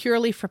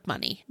purely for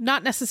money,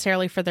 not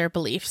necessarily for their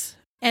beliefs.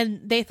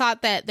 And they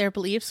thought that their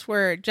beliefs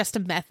were just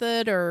a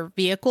method or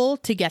vehicle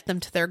to get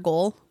them to their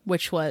goal,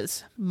 which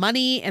was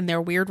money and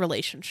their weird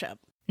relationship.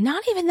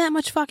 Not even that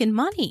much fucking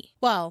money.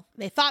 Well,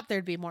 they thought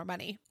there'd be more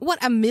money. What,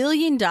 $1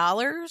 million?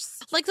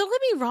 Like, don't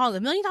get me wrong,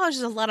 $1 million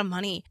is a lot of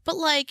money. But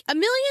like, $1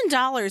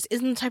 million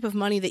isn't the type of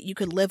money that you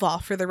could live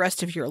off for the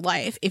rest of your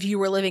life if you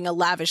were living a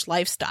lavish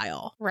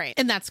lifestyle. Right.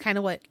 And that's kind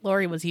of what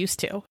Lori was used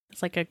to.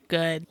 It's like a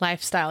good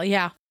lifestyle.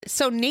 Yeah.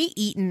 So Nate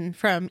Eaton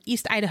from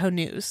East Idaho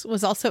News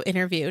was also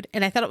interviewed.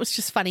 And I thought it was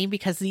just funny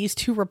because these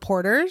 2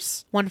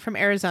 reporters, one from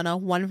Arizona,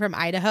 one from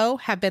Idaho,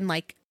 have been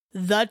like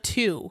the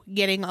 2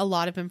 getting a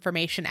lot of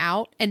information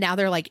out. And now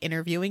they're like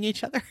interviewing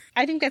each other.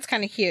 I think that's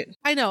kind of cute.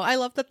 I know. I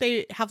love that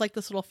they have like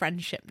this little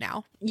friendship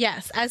now.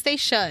 Yes, as they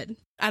should.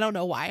 I don't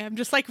know why. I'm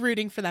just like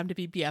rooting for them to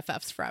be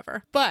BFFs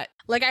forever. But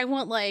like, I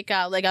want like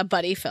a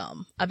buddy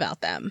film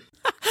about them.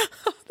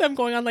 Them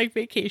going on like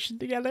vacation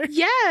together.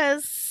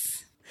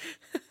 Yes.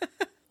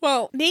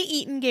 Well, Nate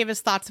Eaton gave his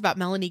thoughts about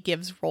Melanie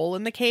Gibbs' role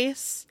in the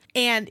case.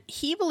 And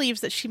he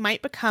believes that she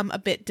might become a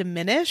bit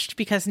diminished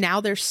because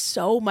now there's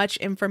so much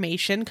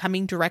information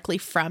coming directly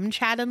from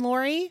Chad and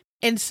Lori.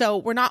 And so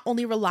we're not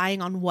only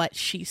relying on what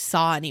she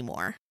saw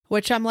anymore,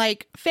 which I'm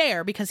like,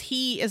 fair, because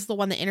he is the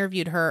one that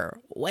interviewed her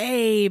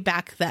way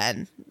back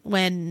then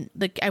when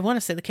I want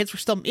to say the kids were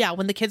still,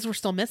 when the kids were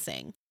still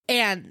missing.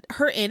 And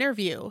her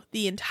interview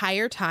the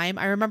entire time,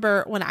 I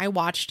remember when I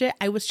watched it,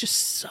 I was just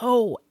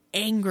so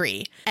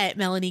angry at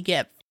Melanie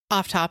Gibb.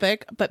 Off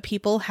topic, but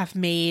people have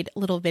made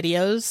little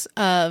videos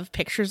of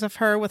pictures of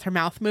her with her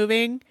mouth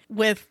moving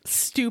with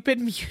stupid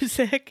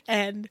music,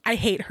 and I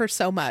hate her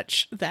so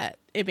much that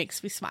it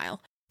makes me smile.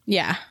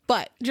 Yeah.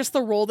 But just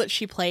the role that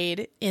she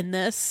played in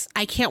this,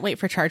 I can't wait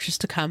for charges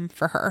to come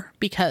for her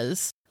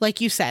because,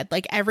 like you said,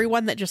 like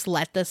everyone that just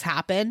let this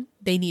happen,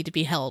 they need to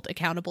be held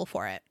accountable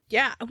for it.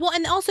 Yeah. Well,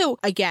 and also,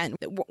 again,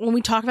 when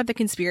we talk about the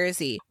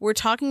conspiracy, we're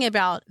talking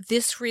about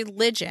this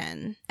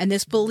religion and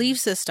this belief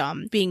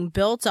system being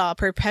built up,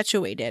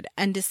 perpetuated,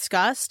 and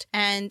discussed,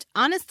 and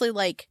honestly,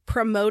 like,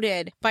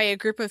 promoted by a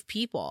group of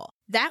people.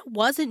 That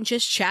wasn't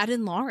just Chad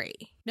and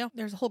Laurie. No,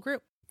 there's a whole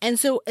group. And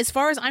so, as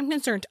far as I'm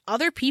concerned,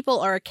 other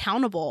people are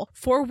accountable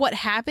for what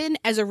happened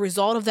as a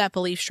result of that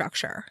belief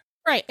structure.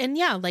 Right. And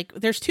yeah, like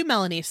there's 2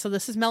 Melanies. So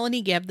this is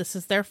Melanie Gibb. This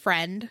is their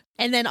friend.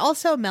 And then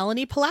also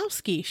Melanie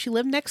Pulowski. She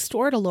lived next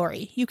door to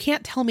Lori. You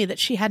can't tell me that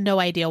she had no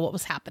idea what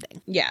was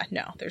happening. Yeah,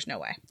 no, there's no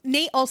way.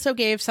 Nate also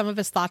gave some of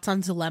his thoughts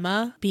on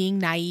Zulema being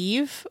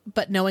naive,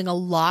 but knowing a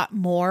lot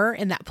more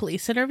in that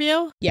police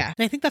interview. Yeah.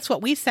 And I think that's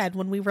what we said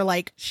when we were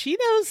like, she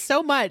knows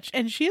so much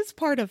and she is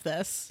part of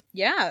this.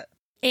 Yeah.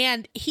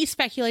 And he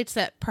speculates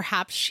that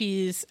perhaps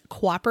she's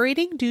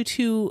cooperating due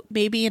to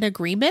maybe an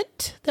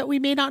agreement that we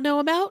may not know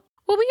about.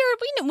 Well,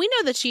 we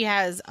know that she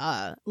has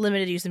a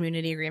limited use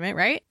immunity agreement,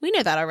 right? We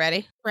know that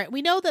already. Right.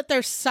 We know that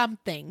there's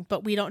something,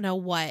 but we don't know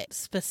what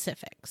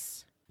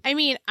specifics. I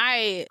mean,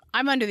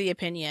 I'm under the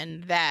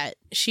opinion that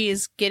she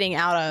is getting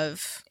out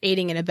of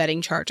aiding and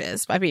abetting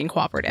charges by being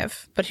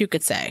cooperative, but who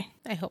could say?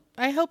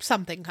 I hope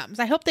something comes.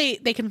 I hope they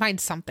can find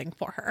something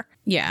for her.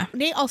 Yeah.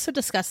 Nate also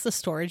discussed the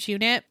storage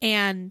unit.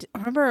 And I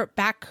remember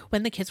back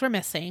when the kids were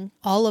missing,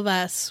 all of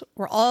us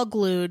were all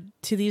glued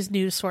to these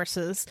news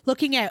sources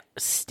looking at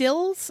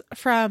stills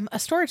from a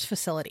storage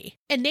facility.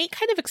 And Nate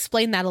kind of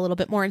explained that a little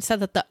bit more and said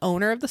that the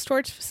owner of the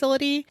storage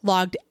facility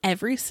logged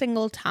every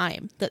single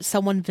time that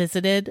someone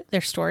visited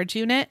their storage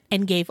unit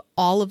and gave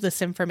all of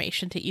this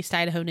information to East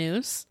Idaho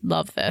News.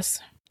 Love this.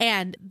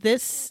 And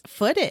this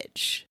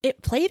footage,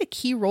 it played a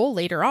key role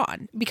later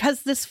on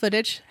because this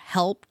footage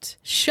helped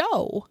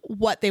show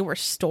what they were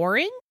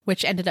storing,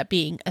 which ended up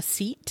being a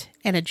seat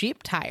and a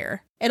Jeep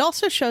tire. It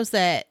also shows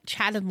that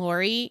Chad and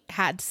Lori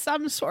had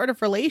some sort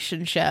of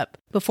relationship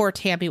before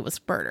Tammy was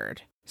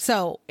murdered.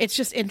 So it's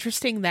just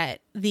interesting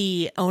that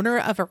the owner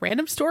of a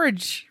random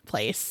storage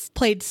place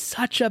played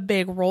such a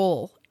big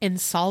role in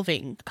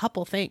solving a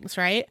couple things,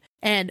 right?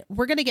 And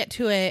we're going to get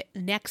to it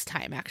next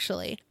time,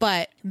 actually.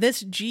 But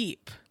this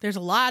Jeep, there's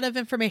a lot of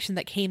information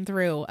that came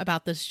through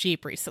about this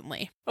Jeep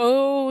recently.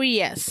 Oh,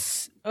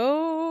 yes.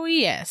 Oh,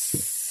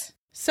 yes.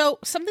 So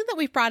something that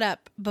we've brought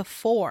up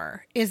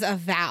before is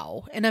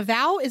Avow. And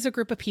Avow is a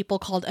group of people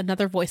called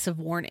Another Voice of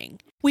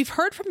Warning. We've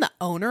heard from the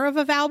owner of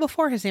Avow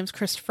before. His name's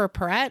Christopher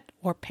Perrett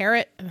or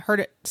Parrott. I've heard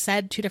it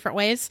said two different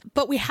ways.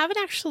 But we haven't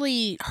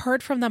actually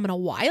heard from them in a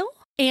while.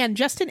 And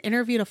Justin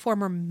interviewed a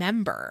former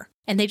member,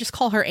 and they just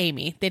call her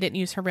Amy. They didn't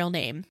use her real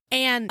name.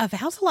 And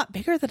Avow's a lot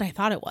bigger than I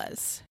thought it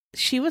was.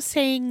 She was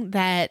saying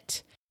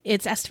that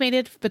it's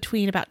estimated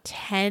between about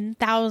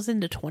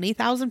 10,000 to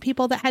 20,000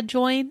 people that had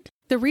joined.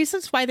 The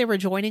reasons why they were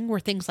joining were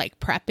things like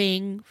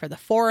prepping for the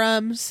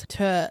forums,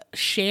 to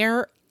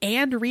share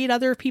and read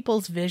other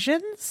people's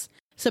visions.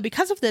 So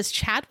because of this,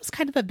 Chad was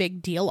kind of a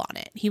big deal on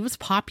it. He was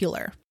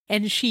popular.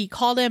 And she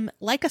called him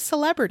like a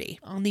celebrity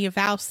on the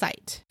Avow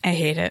site. I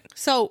hate it.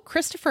 So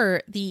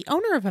Christopher, the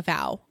owner of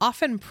Avow,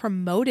 often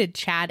promoted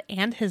Chad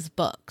and his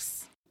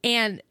books.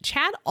 And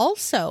Chad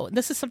also,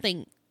 this is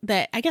something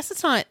that I guess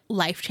it's not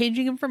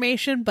life-changing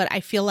information, but I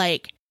feel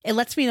like it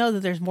lets me know that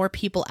there's more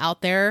people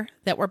out there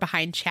that were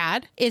behind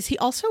Chad, is he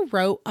also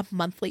wrote a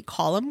monthly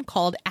column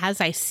called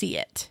As I See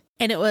It.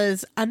 And it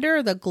was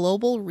under the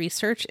Global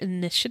Research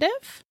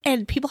Initiative.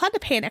 And people had to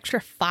pay an extra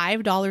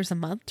 $5 a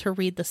month to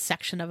read the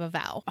section of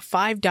Avow. A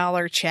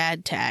 $5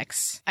 Chad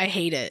tax. I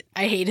hate it.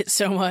 I hate it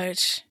so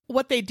much.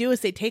 What they do is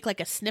they take like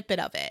a snippet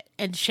of it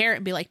and share it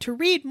and be like, to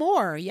read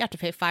more, you have to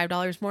pay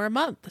 $5 more a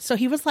month. So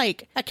he was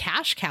like a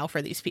cash cow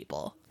for these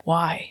people.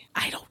 Why?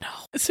 I don't know.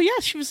 So yeah,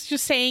 she was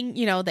just saying,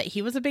 that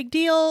he was a big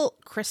deal.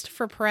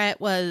 Christopher Perrett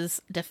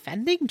was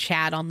defending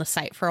Chad on the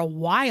site for a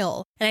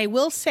while. And I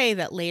will say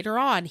that later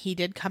on, he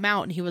did come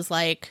out and he was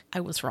like, I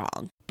was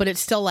wrong. But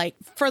it's still like,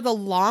 for the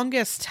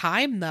longest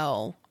time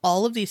though,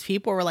 all of these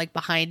people were like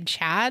behind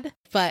Chad.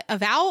 But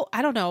Avow,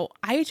 I don't know.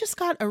 I just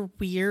got a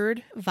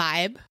weird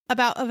vibe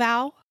about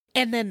Avow.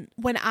 And then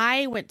when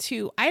I went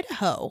to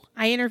Idaho,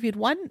 I interviewed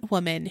one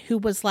woman who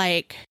was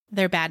like,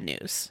 they're bad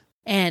news.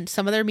 And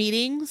some of their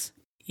meetings,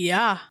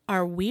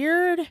 are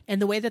weird.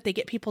 And the way that they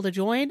get people to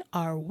join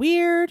are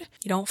weird.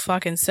 You don't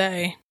fucking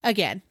say.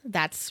 Again,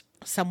 that's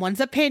someone's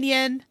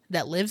opinion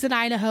that lives in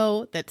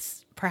Idaho,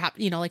 that's perhaps,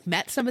 like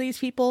met some of these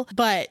people.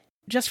 But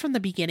just from the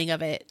beginning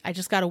of it, I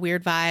just got a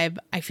weird vibe.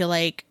 I feel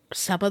like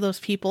some of those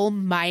people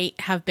might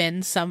have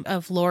been some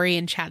of Lori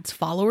and Chad's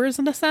followers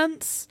in a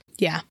sense.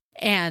 Yeah.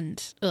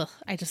 And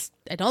I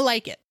don't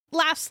like it.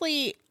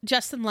 Lastly,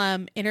 Justin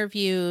Lum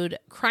interviewed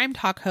Crime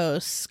Talk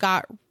host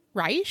Scott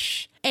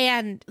Reich.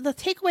 And the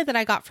takeaway that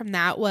I got from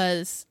that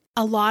was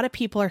a lot of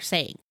people are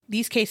saying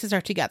these cases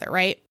are together,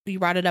 right? You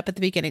brought it up at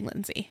the beginning,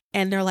 Lindsay.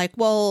 And they're like,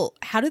 well,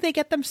 how do they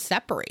get them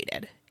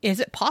separated?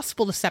 Is it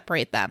possible to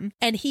separate them?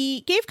 And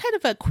he gave kind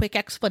of a quick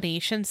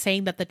explanation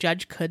saying that the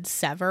judge could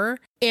sever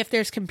if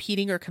there's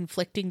competing or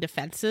conflicting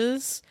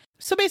defenses.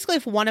 So basically,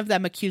 if one of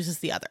them accuses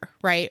the other,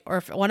 right? Or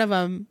if one of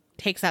them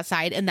takes that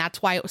side, and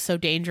that's why it was so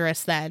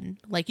dangerous then,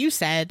 like you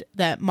said,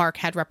 that Mark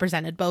had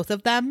represented both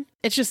of them.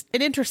 It's just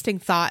an interesting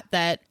thought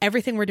that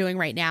everything we're doing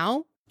right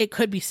now, it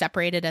could be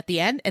separated at the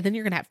end, and then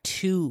you're going to have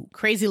two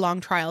crazy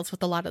long trials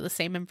with a lot of the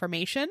same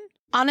information.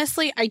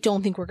 Honestly, I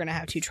don't think we're going to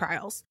have two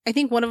trials. I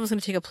think one of us is going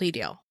to take a plea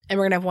deal, and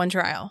we're going to have one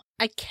trial.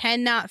 I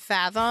cannot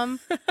fathom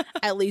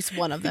at least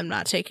one of them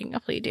not taking a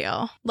plea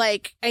deal.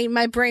 Like,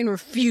 my brain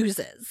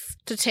refuses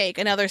to take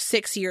another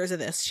 6 years of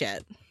this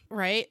shit.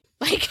 Right?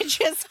 Like, I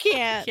just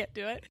can't. Can't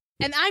do it.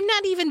 And I'm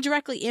not even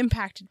directly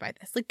impacted by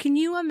this. Like, can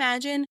you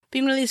imagine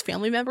being one of these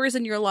family members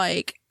and you're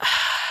like,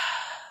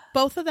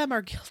 both of them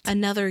are guilty.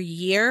 Another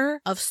year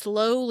of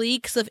slow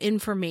leaks of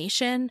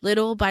information,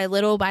 little by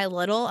little by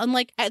little. And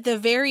like, at the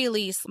very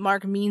least,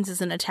 Mark Means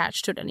isn't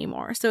attached to it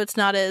anymore. So it's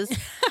not as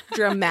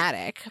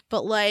dramatic.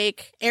 But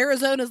like,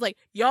 Arizona's like,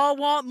 y'all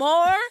want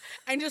more?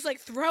 And just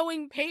like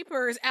throwing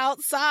papers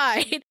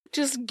outside,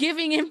 just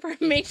giving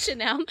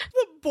information out.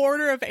 The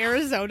border of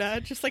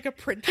Arizona, just like a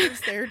printer's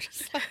there,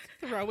 just like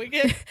throwing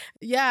it.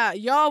 Yeah,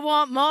 y'all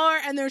want more?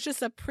 And there's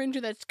just a printer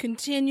that's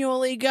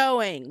continually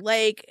going.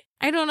 Like,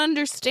 I don't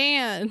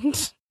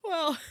understand.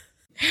 Well,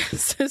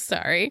 so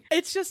sorry.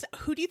 It's just,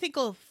 who do you think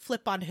will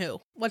flip on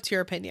who? What's your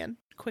opinion?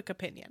 Quick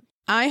opinion.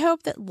 I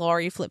hope that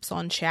Lori flips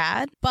on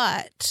Chad,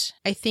 but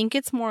I think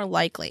it's more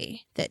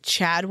likely that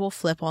Chad will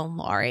flip on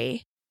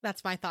Lori.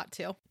 That's my thought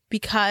too.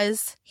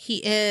 Because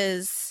he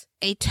is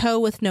a toe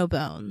with no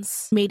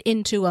bones, made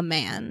into a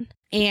man.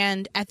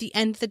 And at the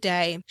end of the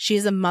day, she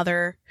is a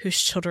mother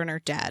whose children are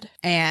dead.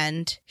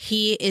 And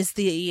he is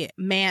the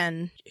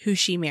man who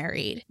she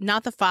married,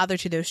 not the father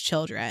to those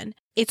children.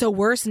 it's a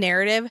worse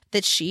narrative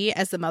that she,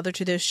 as the mother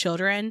to those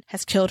children,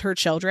 has killed her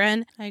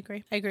children. I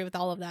agree. I agree with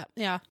all of that.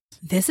 Yeah.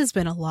 This has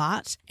been a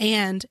lot.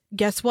 And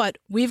guess what?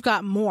 We've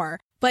got more.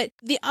 But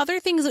the other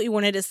things that we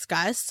want to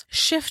discuss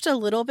shift a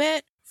little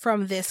bit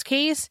from this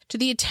case to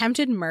the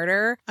attempted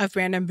murder of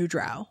Brandon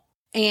Boudreaux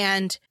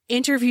and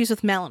interviews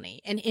with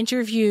Melanie and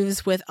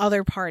interviews with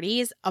other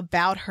parties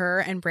about her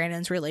and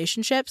Brandon's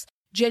relationships.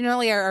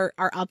 Generally, our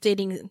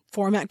updating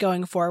format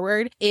going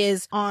forward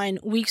is on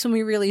weeks when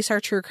we release our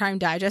True Crime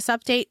Digest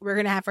update. We're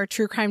going to have our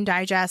True Crime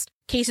Digest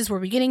cases we're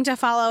beginning to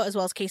follow, as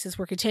well as cases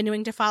we're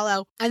continuing to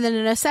follow. And then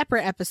in a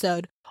separate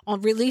episode,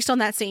 released on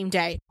that same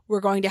day, we're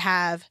going to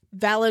have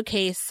Vallow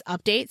case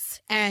updates.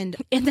 And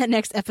in that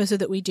next episode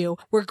that we do,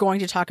 we're going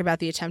to talk about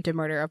the attempted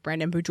murder of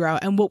Brandon Boudreaux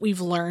and what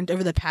we've learned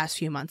over the past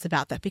few months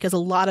about that, because a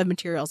lot of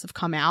materials have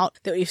come out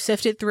that we've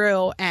sifted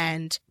through,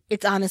 and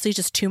it's honestly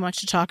just too much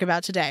to talk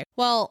about today.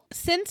 Well,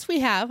 since we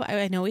have,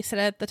 I know we said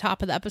at the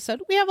top of the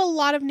episode, we have a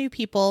lot of new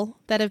people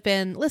that have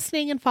been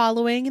listening and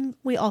following. And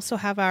we also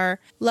have our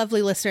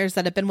lovely listeners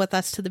that have been with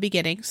us to the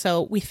beginning.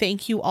 So we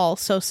thank you all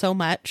so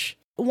much.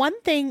 One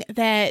thing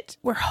that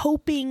we're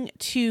hoping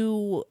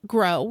to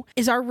grow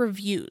is our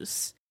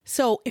reviews.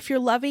 So if you're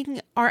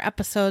loving our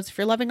episodes, if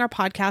you're loving our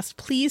podcast,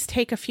 please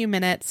take a few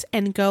minutes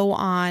and go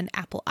on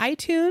Apple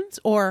iTunes,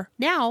 or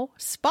now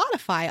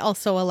Spotify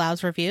also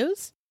allows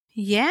reviews.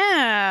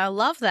 Yeah,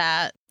 love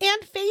that.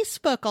 And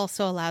Facebook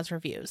also allows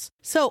reviews.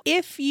 So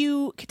if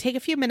you could take a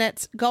few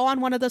minutes, go on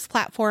one of those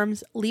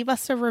platforms, leave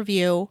us a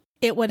review.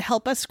 It would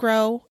help us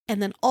grow.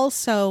 And then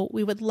also,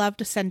 we would love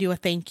to send you a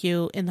thank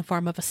you in the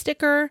form of a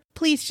sticker.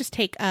 Please just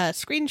take a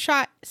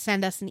screenshot,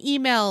 send us an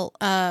email,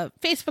 a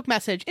Facebook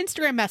message,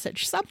 Instagram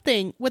message,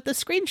 something with the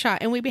screenshot,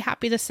 and we'd be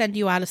happy to send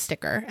you out a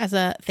sticker as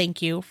a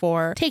thank you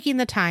for taking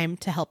the time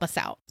to help us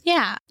out.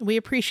 Yeah. We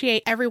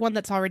appreciate everyone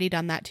that's already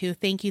done that too.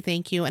 Thank you.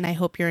 And I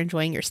hope you're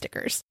enjoying your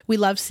stickers. We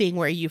love seeing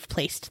where you've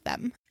placed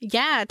them.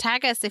 Yeah,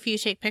 tag us if you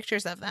take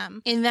pictures of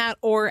them in that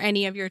or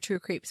any of your True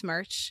Creeps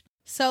merch.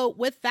 So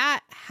with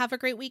that, have a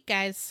great week,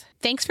 guys.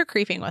 Thanks for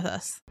creeping with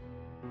us.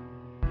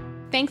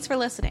 Thanks for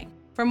listening.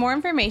 For more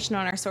information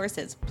on our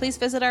sources, please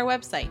visit our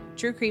website,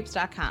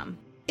 truecreeps.com.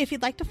 If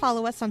you'd like to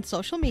follow us on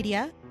social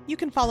media, you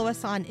can follow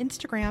us on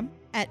Instagram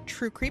at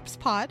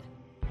TrueCreepsPod,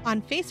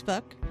 on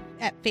Facebook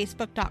at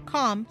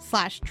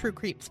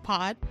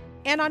facebook.com/TrueCreepsPod,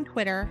 and on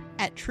Twitter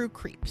at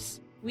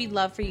TrueCreeps. We'd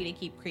love for you to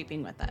keep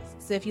creeping with us.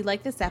 So if you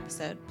like this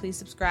episode, please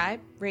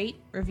subscribe, rate,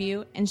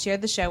 review, and share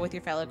the show with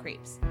your fellow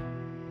creeps.